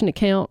collection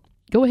account,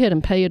 go ahead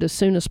and pay it as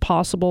soon as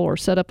possible or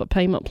set up a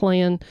payment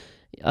plan.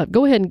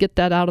 Go ahead and get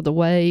that out of the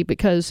way,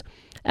 because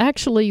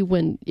actually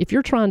if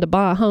you're trying to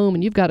buy a home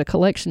and you've got a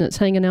collection that's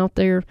hanging out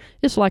there,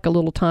 it's like a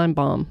little time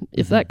bomb.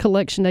 If that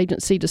collection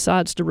agency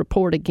decides to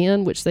report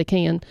again, which they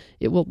can,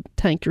 it will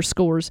tank your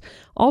scores.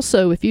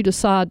 Also, if you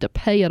decide to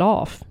pay it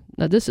off,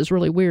 now this is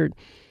really weird.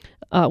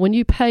 When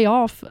you pay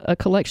off a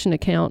collection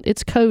account,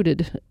 it's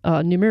coded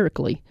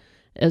numerically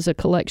as a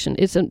collection.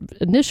 It's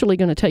initially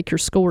going to take your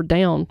score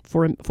down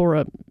for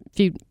a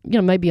few,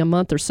 maybe a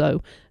month or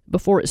so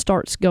before it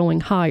starts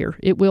going higher.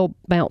 It will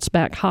bounce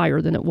back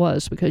higher than it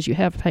was because you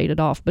have paid it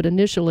off, but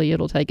initially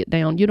it'll take it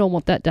down. You don't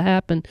want that to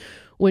happen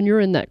when you're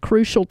in that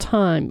crucial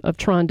time of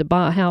trying to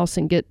buy a house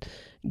and get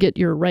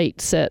your rate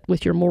set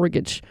with your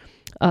mortgage.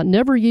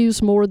 Never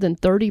use more than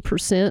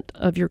 30%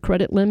 of your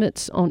credit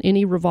limits on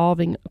any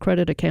revolving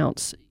credit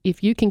accounts.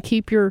 If you can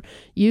keep your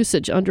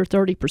usage under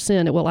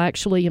 30%, it will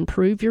actually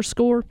improve your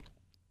score.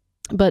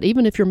 But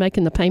even if you're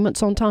making the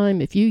payments on time,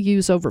 if you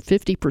use over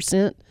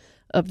 50%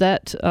 of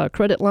that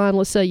credit line,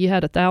 let's say you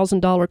had a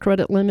 $1,000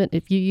 credit limit,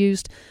 if you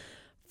used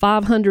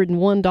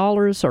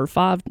 $501 or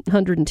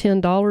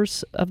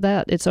 $510 of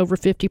that, it's over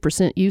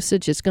 50%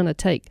 usage. It's going to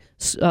take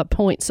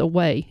points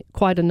away,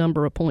 quite a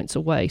number of points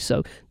away.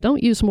 So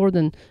don't use more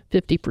than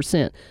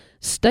 50%.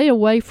 Stay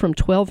away from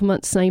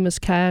 12-month same as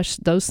cash.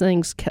 Those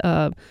things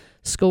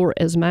score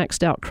as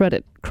maxed out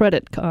credit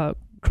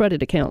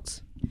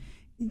accounts.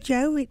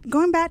 Joe,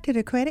 going back to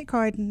the credit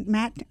card and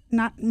not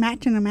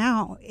matching them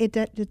out,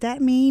 does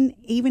that mean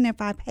even if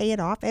I pay it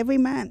off every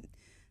month,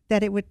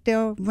 that it would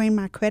still bring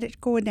my credit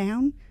score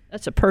down?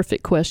 That's a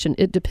perfect question.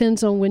 It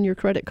depends on when your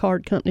credit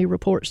card company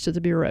reports to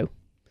the Bureau.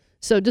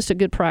 So just a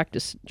good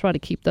practice. Try to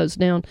keep those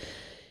down.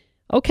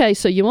 Okay,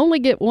 so you only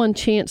get one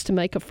chance to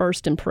make a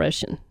first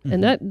impression.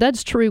 And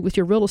that's true with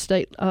your real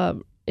estate,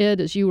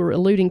 Ed, as you were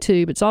alluding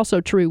to, but it's also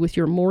true with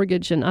your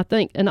mortgage. And I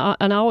think, and I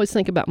always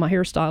think about my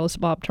hairstylist,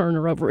 Bob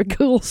Turner, over at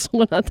Gould's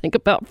when I think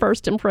about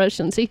first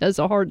impressions. He has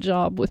a hard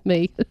job with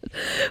me,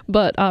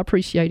 but I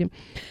appreciate him.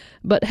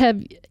 But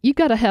you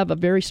got to have a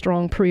very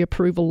strong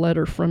pre-approval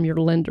letter from your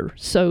lender.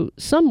 So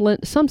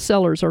some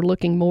sellers are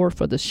looking more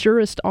for the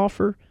surest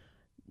offer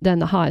than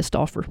the highest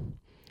offer.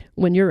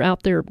 When you're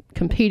out there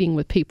competing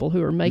with people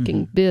who are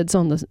making bids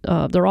on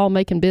they're all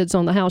making bids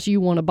on the house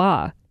you want to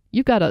buy.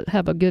 You've got to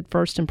have a good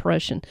first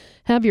impression.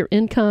 Have your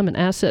income and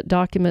asset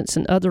documents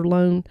and other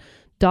loan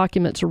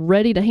documents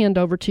ready to hand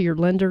over to your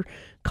lender.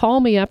 Call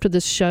me after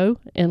this show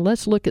and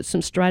let's look at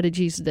some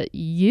strategies that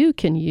you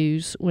can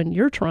use when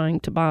you're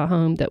trying to buy a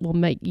home that will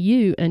make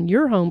you and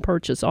your home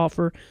purchase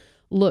offer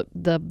look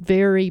the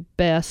very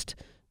best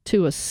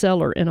to a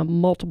seller in a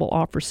multiple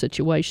offer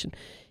situation.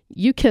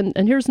 You can,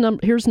 and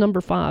here's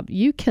number 5.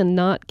 You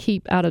cannot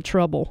keep out of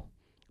trouble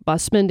by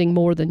spending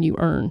more than you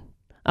earn.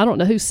 I don't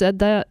know who said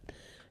that.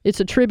 It's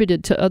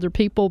attributed to other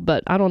people,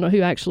 but I don't know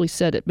who actually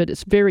said it, but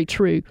it's very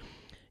true.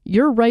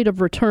 Your rate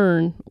of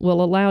return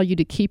will allow you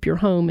to keep your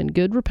home in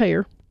good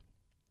repair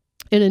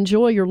and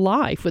enjoy your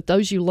life with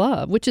those you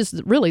love, which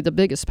is really the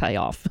biggest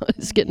payoff.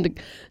 It's getting to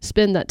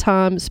spend that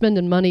time,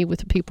 spending money with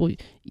the people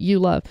you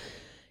love.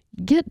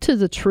 Get to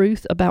the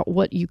truth about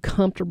what you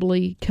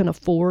comfortably can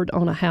afford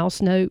on a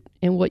house note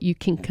and what you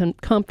can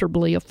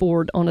comfortably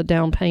afford on a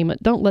down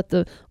payment. Don't let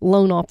the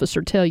loan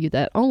officer tell you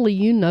that. Only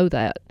you know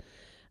that.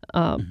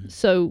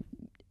 So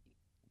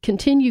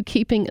continue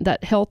keeping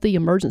that healthy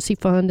emergency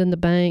fund in the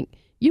bank.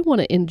 You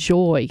want to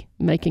enjoy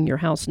making your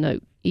house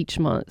note each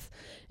month.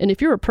 And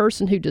if you're a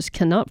person who just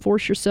cannot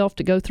force yourself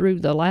to go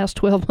through the last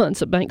 12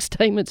 months of bank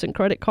statements and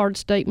credit card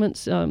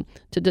statements to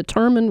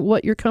determine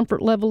what your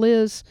comfort level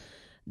is,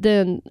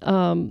 then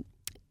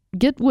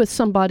get with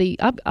somebody.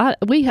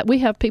 We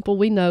have people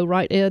we know,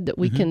 right, Ed,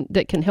 that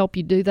that can help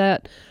you do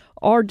that,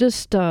 or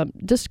just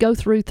go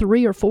through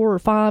 3 or 4 or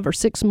 5 or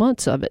 6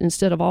 months of it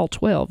instead of all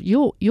 12.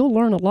 You'll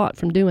learn a lot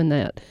from doing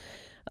that.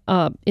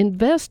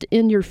 Invest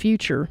in your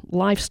future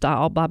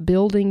lifestyle by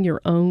building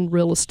your own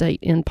real estate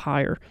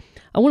empire.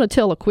 I want to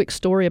tell a quick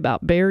story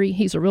about Barry.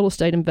 He's a real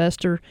estate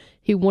investor.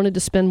 He wanted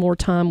to spend more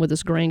time with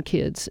his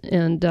grandkids,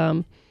 and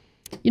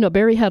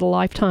Barry had a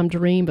lifetime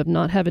dream of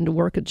not having to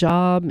work a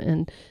job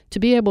and to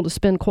be able to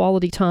spend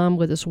quality time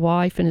with his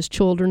wife and his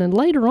children and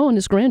later on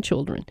his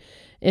grandchildren.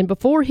 And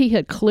before he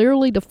had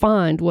clearly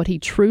defined what he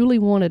truly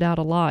wanted out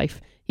of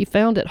life, he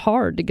found it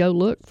hard to go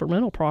look for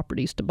rental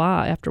properties to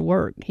buy after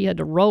work. He had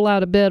to roll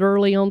out of bed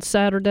early on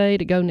Saturday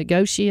to go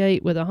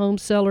negotiate with a home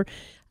seller.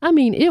 I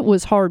mean, it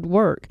was hard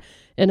work.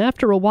 And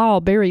after a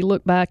while, Barry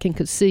looked back and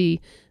could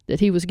see that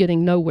he was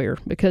getting nowhere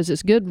because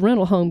his good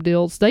rental home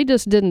deals, they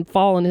just didn't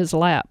fall in his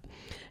lap.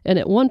 And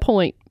at one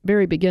point,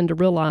 Barry began to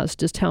realize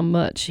just how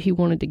much he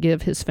wanted to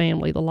give his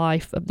family the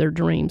life of their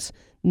dreams.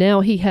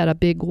 Now he had a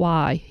big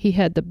why. He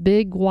had the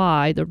big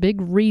why, the big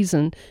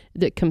reason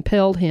that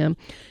compelled him.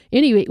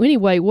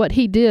 Anyway, what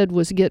he did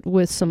was get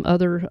with some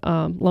other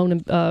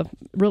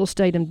real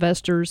estate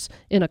investors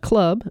in a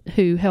club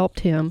who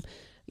helped him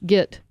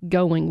get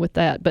going with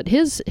that. But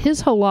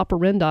his whole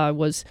operandi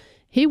was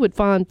he would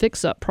find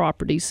fix-up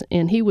properties,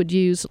 and he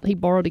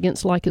borrowed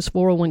against like his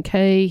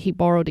 401k, he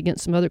borrowed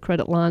against some other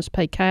credit lines,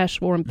 pay cash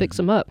for them, fix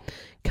them up,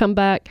 come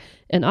back,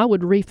 and I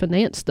would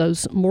refinance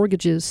those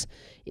mortgages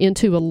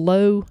into a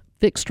low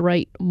fixed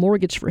rate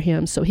mortgage for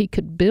him so he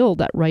could build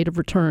that rate of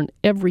return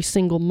every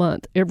single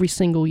month, every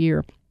single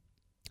year.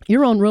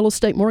 You're on Real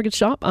Estate Mortgage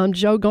Shop. I'm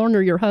Joe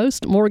Garner, your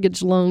host,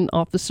 mortgage loan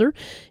officer.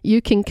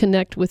 You can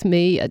connect with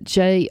me at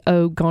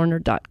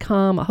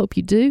jogarner.com. I hope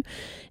you do.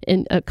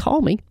 And call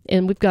me.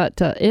 And we've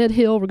got Ed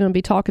Hill we're going to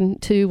be talking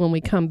to when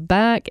we come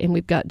back. And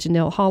we've got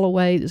Janelle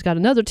Holloway who's got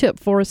another tip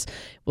for us.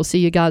 We'll see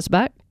you guys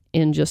back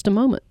in just a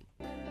moment.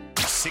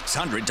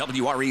 600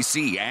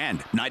 WREC and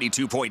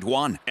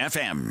 92.1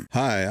 FM.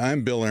 Hi,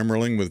 I'm Bill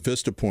Emmerling with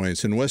Vista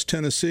Points in West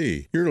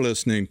Tennessee. You're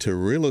listening to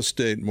Real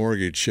Estate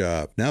Mortgage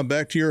Shop. Now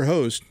back to your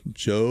host,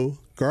 Joe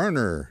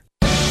Garner.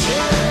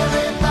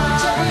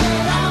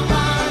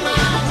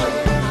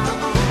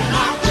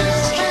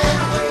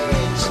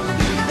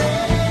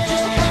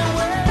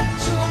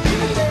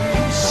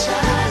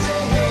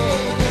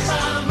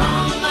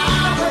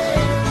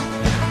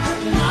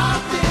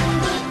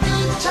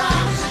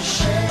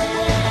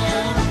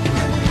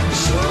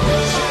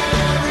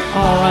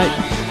 All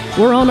right,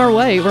 we're on our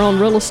way. We're on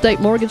Real Estate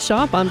Mortgage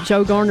Shop. I'm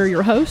Joe Garner,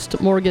 your host,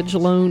 mortgage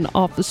loan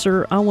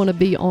officer. I want to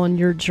be on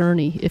your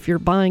journey. If you're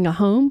buying a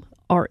home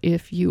or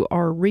if you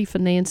are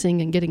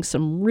refinancing and getting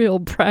some real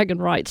bragging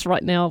rights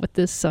right now with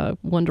this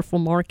wonderful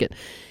market,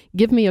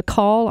 give me a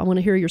call. I want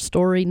to hear your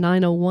story,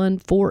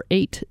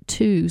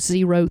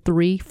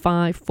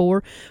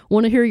 901-482-0354.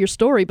 Want to hear your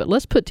story, but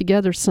let's put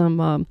together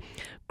some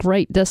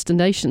great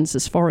destinations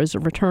as far as a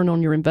return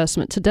on your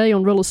investment. Today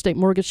on Real Estate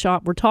Mortgage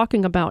Shop, we're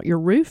talking about your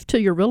roof to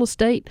your real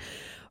estate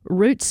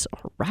routes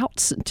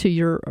to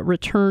your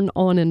return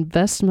on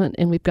investment.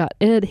 And we've got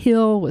Ed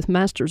Hill with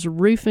Masters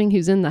Roofing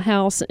who's in the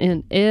house.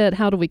 And Ed,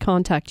 how do we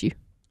contact you?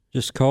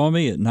 Just call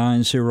me at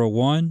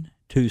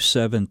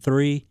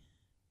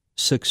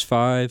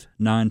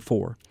 901-273-6594.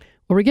 Well,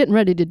 we're getting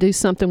ready to do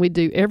something we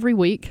do every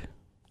week.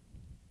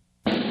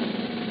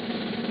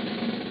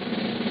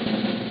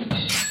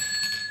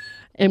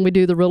 And we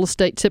do the real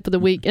estate tip of the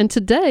week. And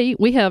today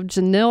we have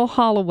Janelle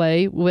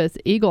Holloway with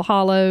Eagle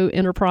Hollow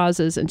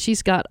Enterprises, and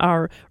she's got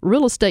our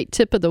real estate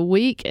tip of the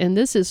week. And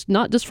this is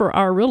not just for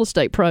our real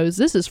estate pros,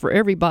 this is for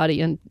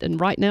everybody. And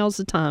right now is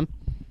the time.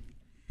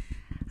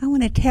 I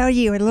want to tell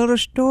you a little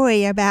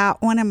story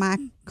about one of my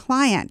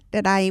clients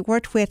that I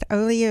worked with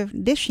earlier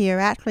this year.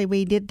 Actually,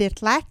 we did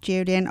this last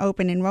year during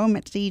open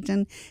enrollment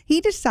season.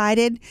 He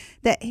decided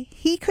that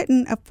he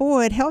couldn't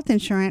afford health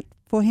insurance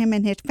for him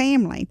and his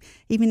family,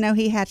 even though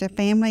he has a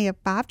family of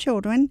 5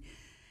 children.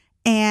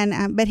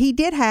 And but he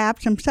did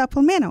have some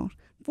supplementals.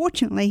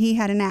 Fortunately, he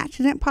had an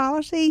accident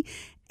policy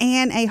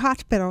and a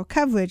hospital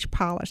coverage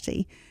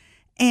policy.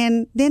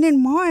 And then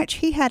in March,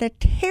 he had a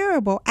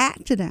terrible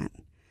accident.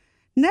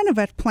 None of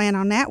us plan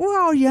on that. We're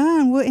all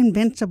young. We're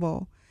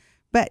invincible.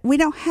 But we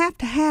don't have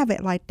to have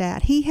it like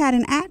that. He had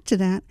an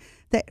accident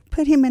that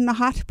put him in the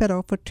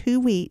hospital for 2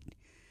 weeks.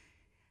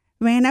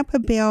 Ran up a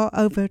bill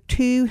over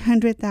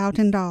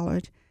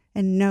 $200,000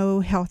 and no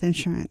health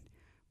insurance.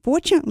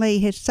 Fortunately,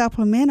 his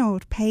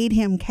supplementals paid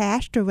him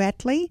cash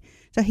directly,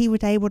 so he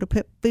was able to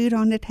put food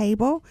on the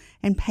table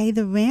and pay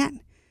the rent.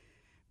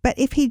 But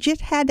if he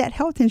just had that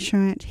health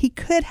insurance, he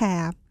could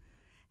have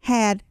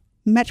had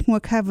much more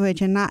coverage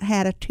and not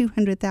had a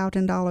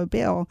 $200,000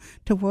 bill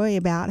to worry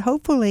about.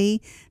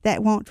 Hopefully,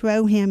 that won't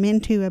throw him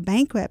into a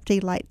bankruptcy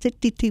like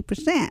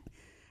 62%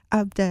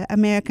 of the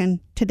Americans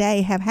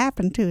today have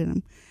happened to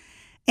them.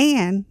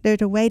 And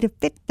there's a way to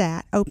fix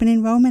that. Open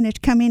enrollment is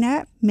coming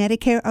up.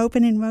 Medicare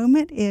open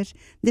enrollment is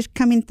this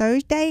coming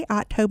Thursday,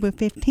 October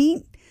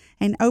 15th.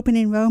 And open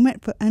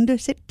enrollment for under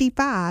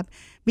 65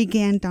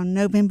 begins on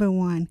November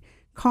 1.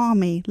 Call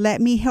me. Let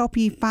me help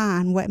you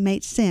find what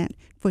makes sense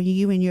for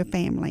you and your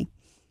family.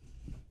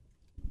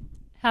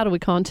 How do we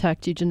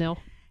contact you, Janelle?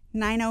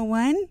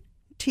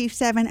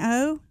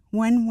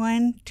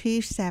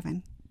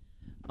 901-270-1127.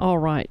 All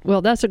right.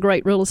 Well, that's a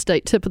great real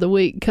estate tip of the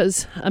week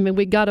because, I mean,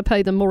 we got to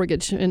pay the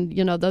mortgage, and,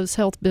 you know, those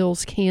health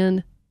bills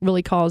can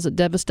really cause a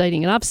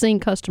devastating, and I've seen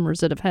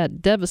customers that have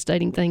had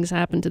devastating things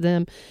happen to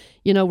them,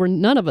 you know, where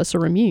none of us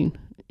are immune,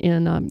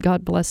 and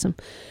God bless them.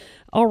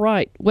 All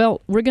right.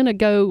 Well, we're going to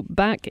go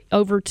back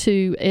over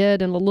to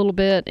Ed in a little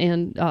bit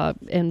and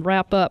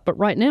wrap up. But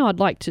right now, I'd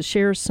like to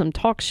share some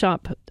Talk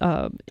Shop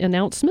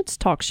announcements.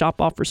 Talk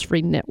Shop offers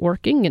free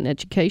networking and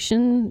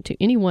education to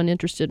anyone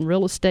interested in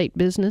real estate,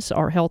 business,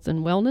 or health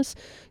and wellness.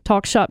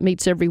 Talk Shop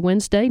meets every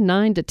Wednesday,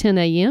 9 to 10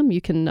 a.m.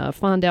 You can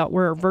find out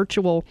where our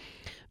virtual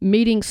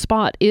meeting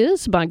spot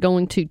is by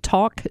going to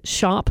Talk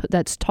Shop.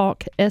 That's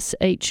Talk,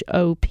 SHOPPE.com.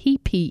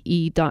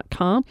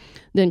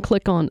 Then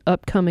click on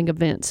upcoming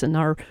events, and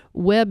our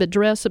web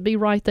address will be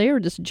right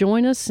there. Just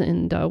join us,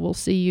 and we'll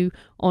see you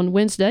on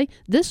Wednesday.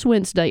 This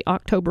Wednesday,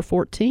 October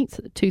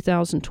 14th,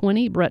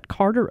 2020, Brett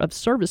Carter of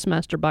Service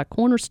Master by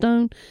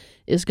Cornerstone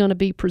is going to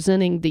be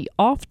presenting the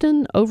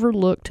often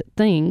overlooked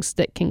things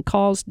that can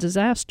cause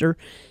disaster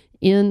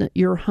in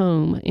your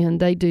home.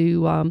 And they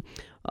do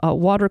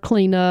water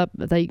cleanup.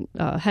 They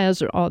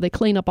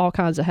clean up all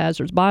kinds of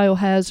hazards,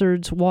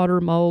 biohazards,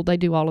 water, mold. They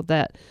do all of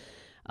that.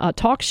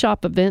 Talk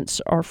Shop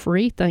events are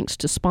free thanks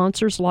to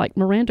sponsors like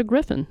Miranda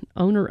Griffin,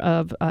 owner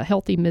of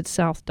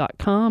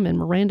HealthyMidSouth.com. And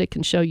Miranda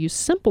can show you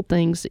simple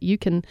things that you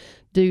can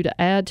do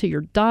to add to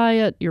your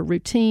diet, your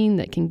routine,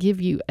 that can give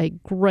you a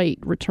great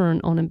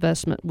return on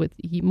investment with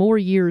more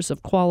years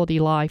of quality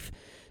life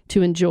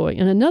to enjoy.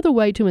 And another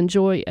way to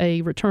enjoy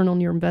a return on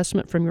your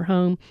investment from your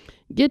home,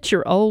 get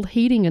your old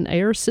heating and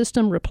air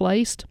system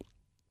replaced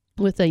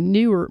with a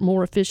newer,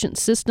 more efficient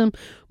system.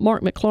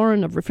 Mark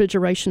McLaurin of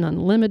Refrigeration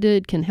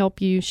Unlimited can help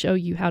you, show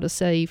you how to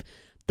save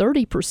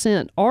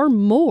 30% or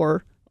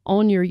more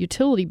on your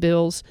utility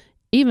bills.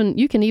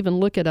 You can even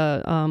look at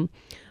a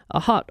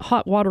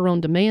hot water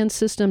on demand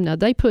system. Now,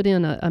 they put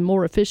in a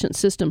more efficient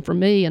system for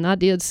me, and I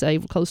did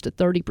save close to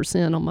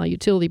 30% on my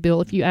utility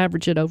bill if you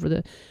average it over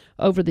the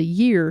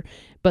year.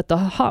 But the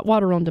hot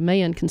water on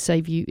demand can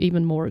save you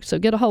even more. So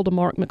get a hold of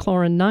Mark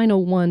McLaurin,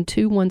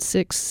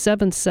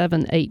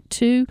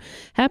 901-216-7782.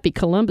 Happy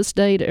Columbus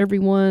Day to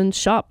everyone.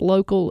 Shop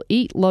local,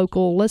 eat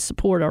local. Let's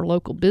support our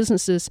local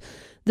businesses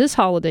this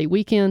holiday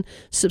weekend.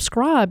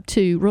 Subscribe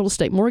to Real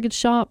Estate Mortgage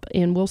Shop,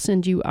 and we'll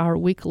send you our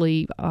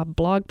weekly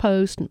blog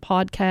post and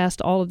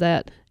podcast, all of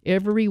that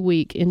every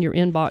week in your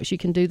inbox. You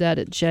can do that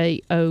at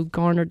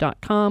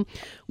jogarner.com.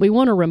 We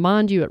want to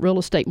remind you at Real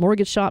Estate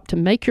Mortgage Shop to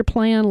make your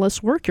plan.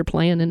 Let's work your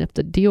plan. And if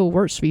the deal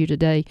works for you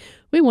today,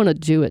 we want to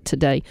do it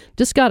today.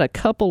 Just got a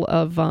couple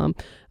of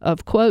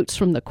quotes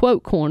from the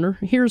Quote Corner.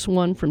 Here's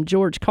one from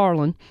George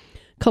Carlin.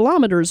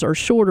 Kilometers are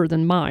shorter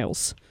than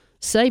miles.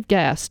 Save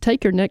gas.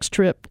 Take your next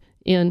trip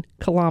in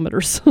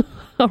kilometers.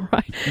 All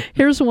right.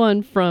 Here's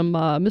one from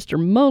Mr.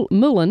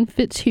 Mullen,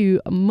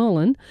 Fitzhugh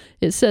Mullen.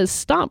 It says,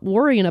 stop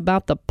worrying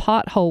about the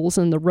potholes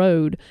in the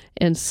road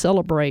and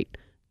celebrate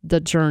the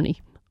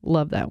journey.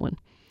 Love that one.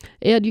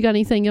 Ed, you got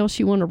anything else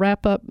you want to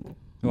wrap up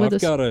with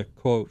us? I've got a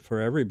quote for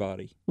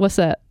everybody. What's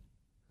that?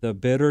 The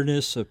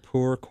bitterness of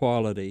poor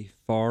quality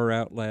far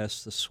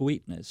outlasts the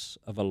sweetness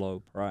of a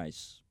low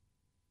price.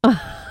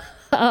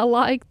 I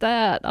like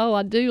that. Oh,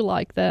 I do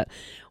like that.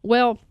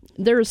 Well,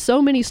 there are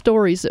so many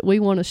stories that we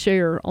want to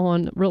share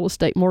on Real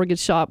Estate Mortgage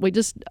Shop.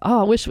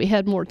 I wish we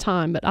had more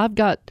time, but I've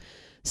got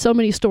so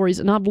many stories,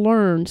 and I've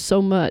learned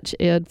so much,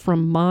 Ed,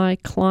 from my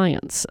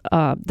clients.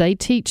 They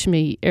teach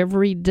me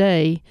every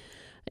day,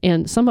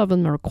 and some of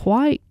them are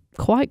quite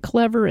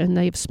clever, and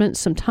they've spent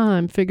some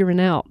time figuring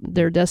out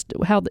their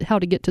how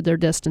to get to their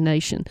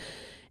destination.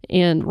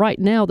 And right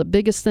now, the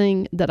biggest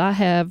thing that I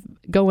have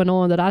going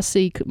on that I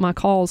see my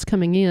calls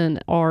coming in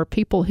are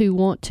people who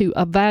want to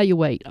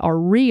evaluate or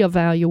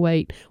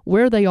reevaluate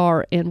where they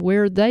are and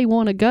where they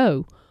want to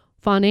go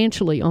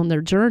financially on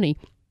their journey.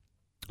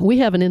 We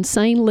have an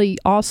insanely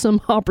awesome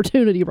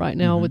opportunity right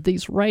now with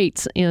these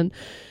rates, and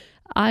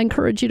I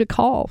encourage you to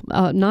call.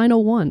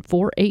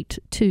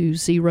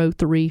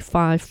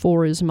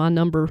 901-482-0354 is my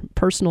number,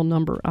 personal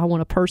number. I want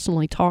to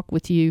personally talk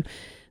with you.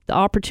 The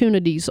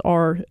opportunities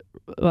are,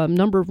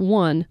 number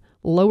one,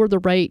 lower the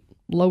rate,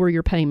 lower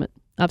your payment.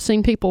 I've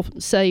seen people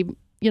save,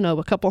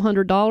 a couple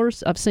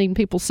 $100. I've seen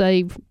people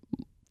save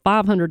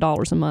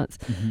 $500 a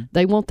month.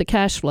 They want the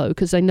cash flow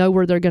because they know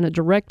where they're going to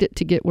direct it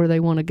to get where they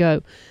want to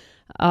go.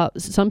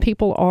 Some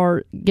people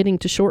are getting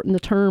to shorten the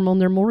term on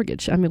their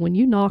mortgage. I mean, when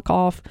you knock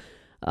off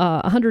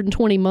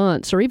 120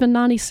 months or even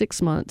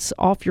 96 months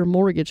off your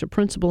mortgage of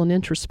principal and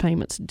interest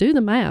payments, do the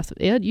math.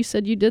 Ed, you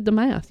said you did the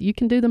math. You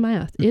can do the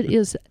math. It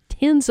is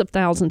tens of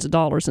thousands of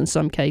dollars in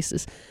some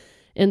cases.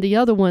 And the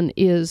other one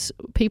is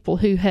people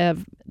who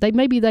have,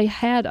 maybe they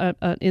had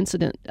an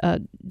incident,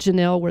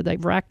 Janelle, where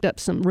they've racked up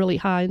some really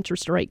high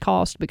interest rate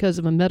costs because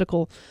of a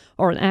medical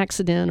or an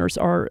accident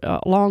or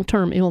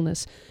long-term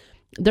illness.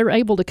 They're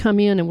able to come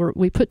in and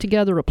we put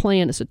together a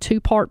plan. It's a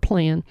 2-part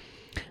plan.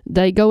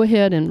 They go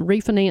ahead and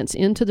refinance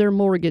into their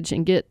mortgage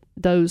and get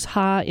those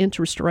high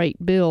interest rate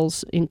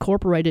bills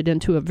incorporated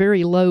into a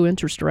very low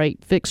interest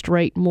rate, fixed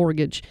rate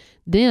mortgage.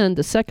 Then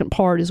the second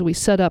part is we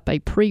set up a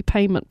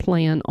prepayment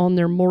plan on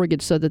their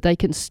mortgage so that they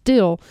can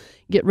still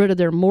get rid of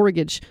their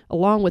mortgage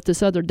along with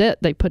this other debt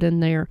they put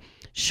in there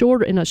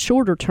in a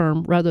shorter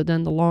term rather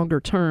than the longer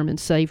term and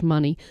save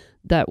money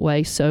that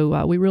way.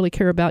 So we really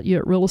care about you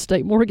at Real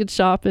Estate Mortgage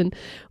Shop, and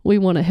we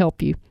want to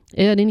help you.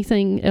 Ed,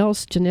 anything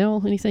else?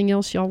 Janelle, anything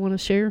else y'all want to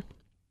share?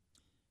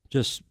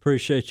 Just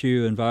appreciate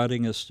you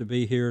inviting us to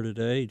be here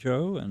today,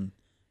 Joe, and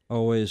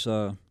always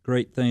a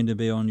great thing to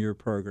be on your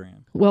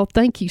program. Well,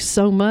 thank you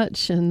so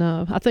much, and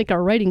I think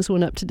our ratings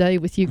went up today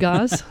with you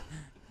guys.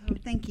 Oh,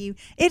 thank you.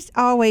 It's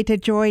always a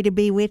joy to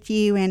be with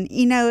you, and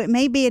it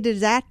may be a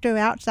disaster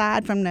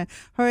outside from the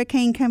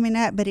hurricane coming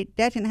up, but it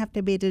doesn't have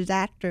to be a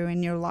disaster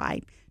in your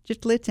life.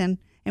 Just listen,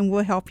 and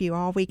we'll help you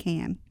all we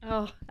can.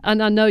 Oh,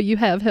 and I know you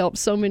have helped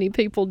so many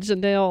people,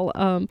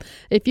 Janelle.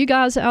 If you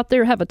guys out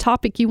there have a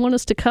topic you want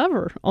us to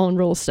cover on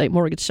Real Estate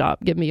Mortgage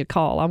Shop, give me a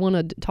call.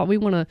 We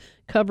want to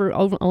cover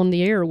over on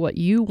the air what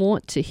you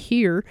want to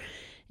hear.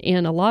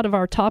 And a lot of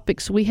our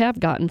topics we have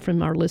gotten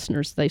from our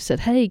listeners. They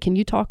said, hey, can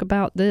you talk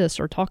about this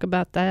or talk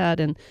about that?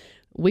 And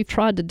we've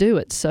tried to do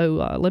it.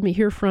 So let me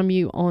hear from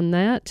you on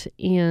that.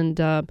 And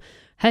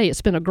hey,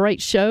 it's been a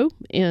great show,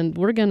 and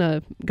we're going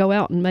to go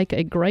out and make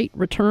a great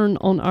return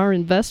on our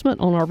investment,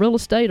 on our real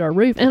estate, our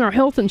roof, and our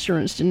health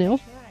insurance, Janelle.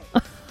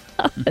 Right.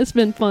 It's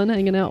been fun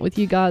hanging out with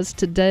you guys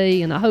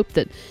today, and I hope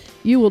that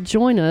you will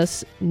join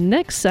us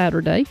next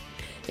Saturday,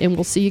 and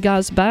we'll see you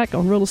guys back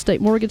on Real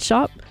Estate Mortgage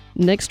Shop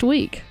next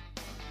week.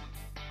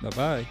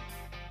 Bye-bye.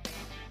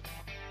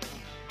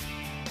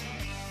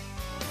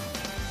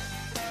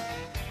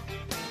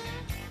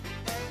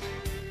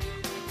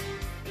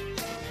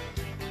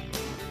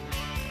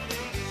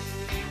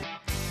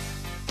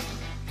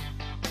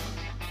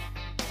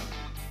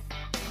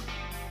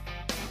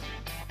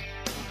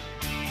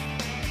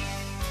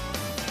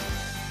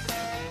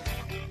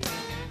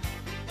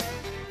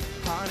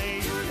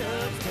 Honey, your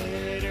love's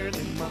better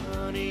than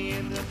money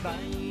in the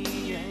bank.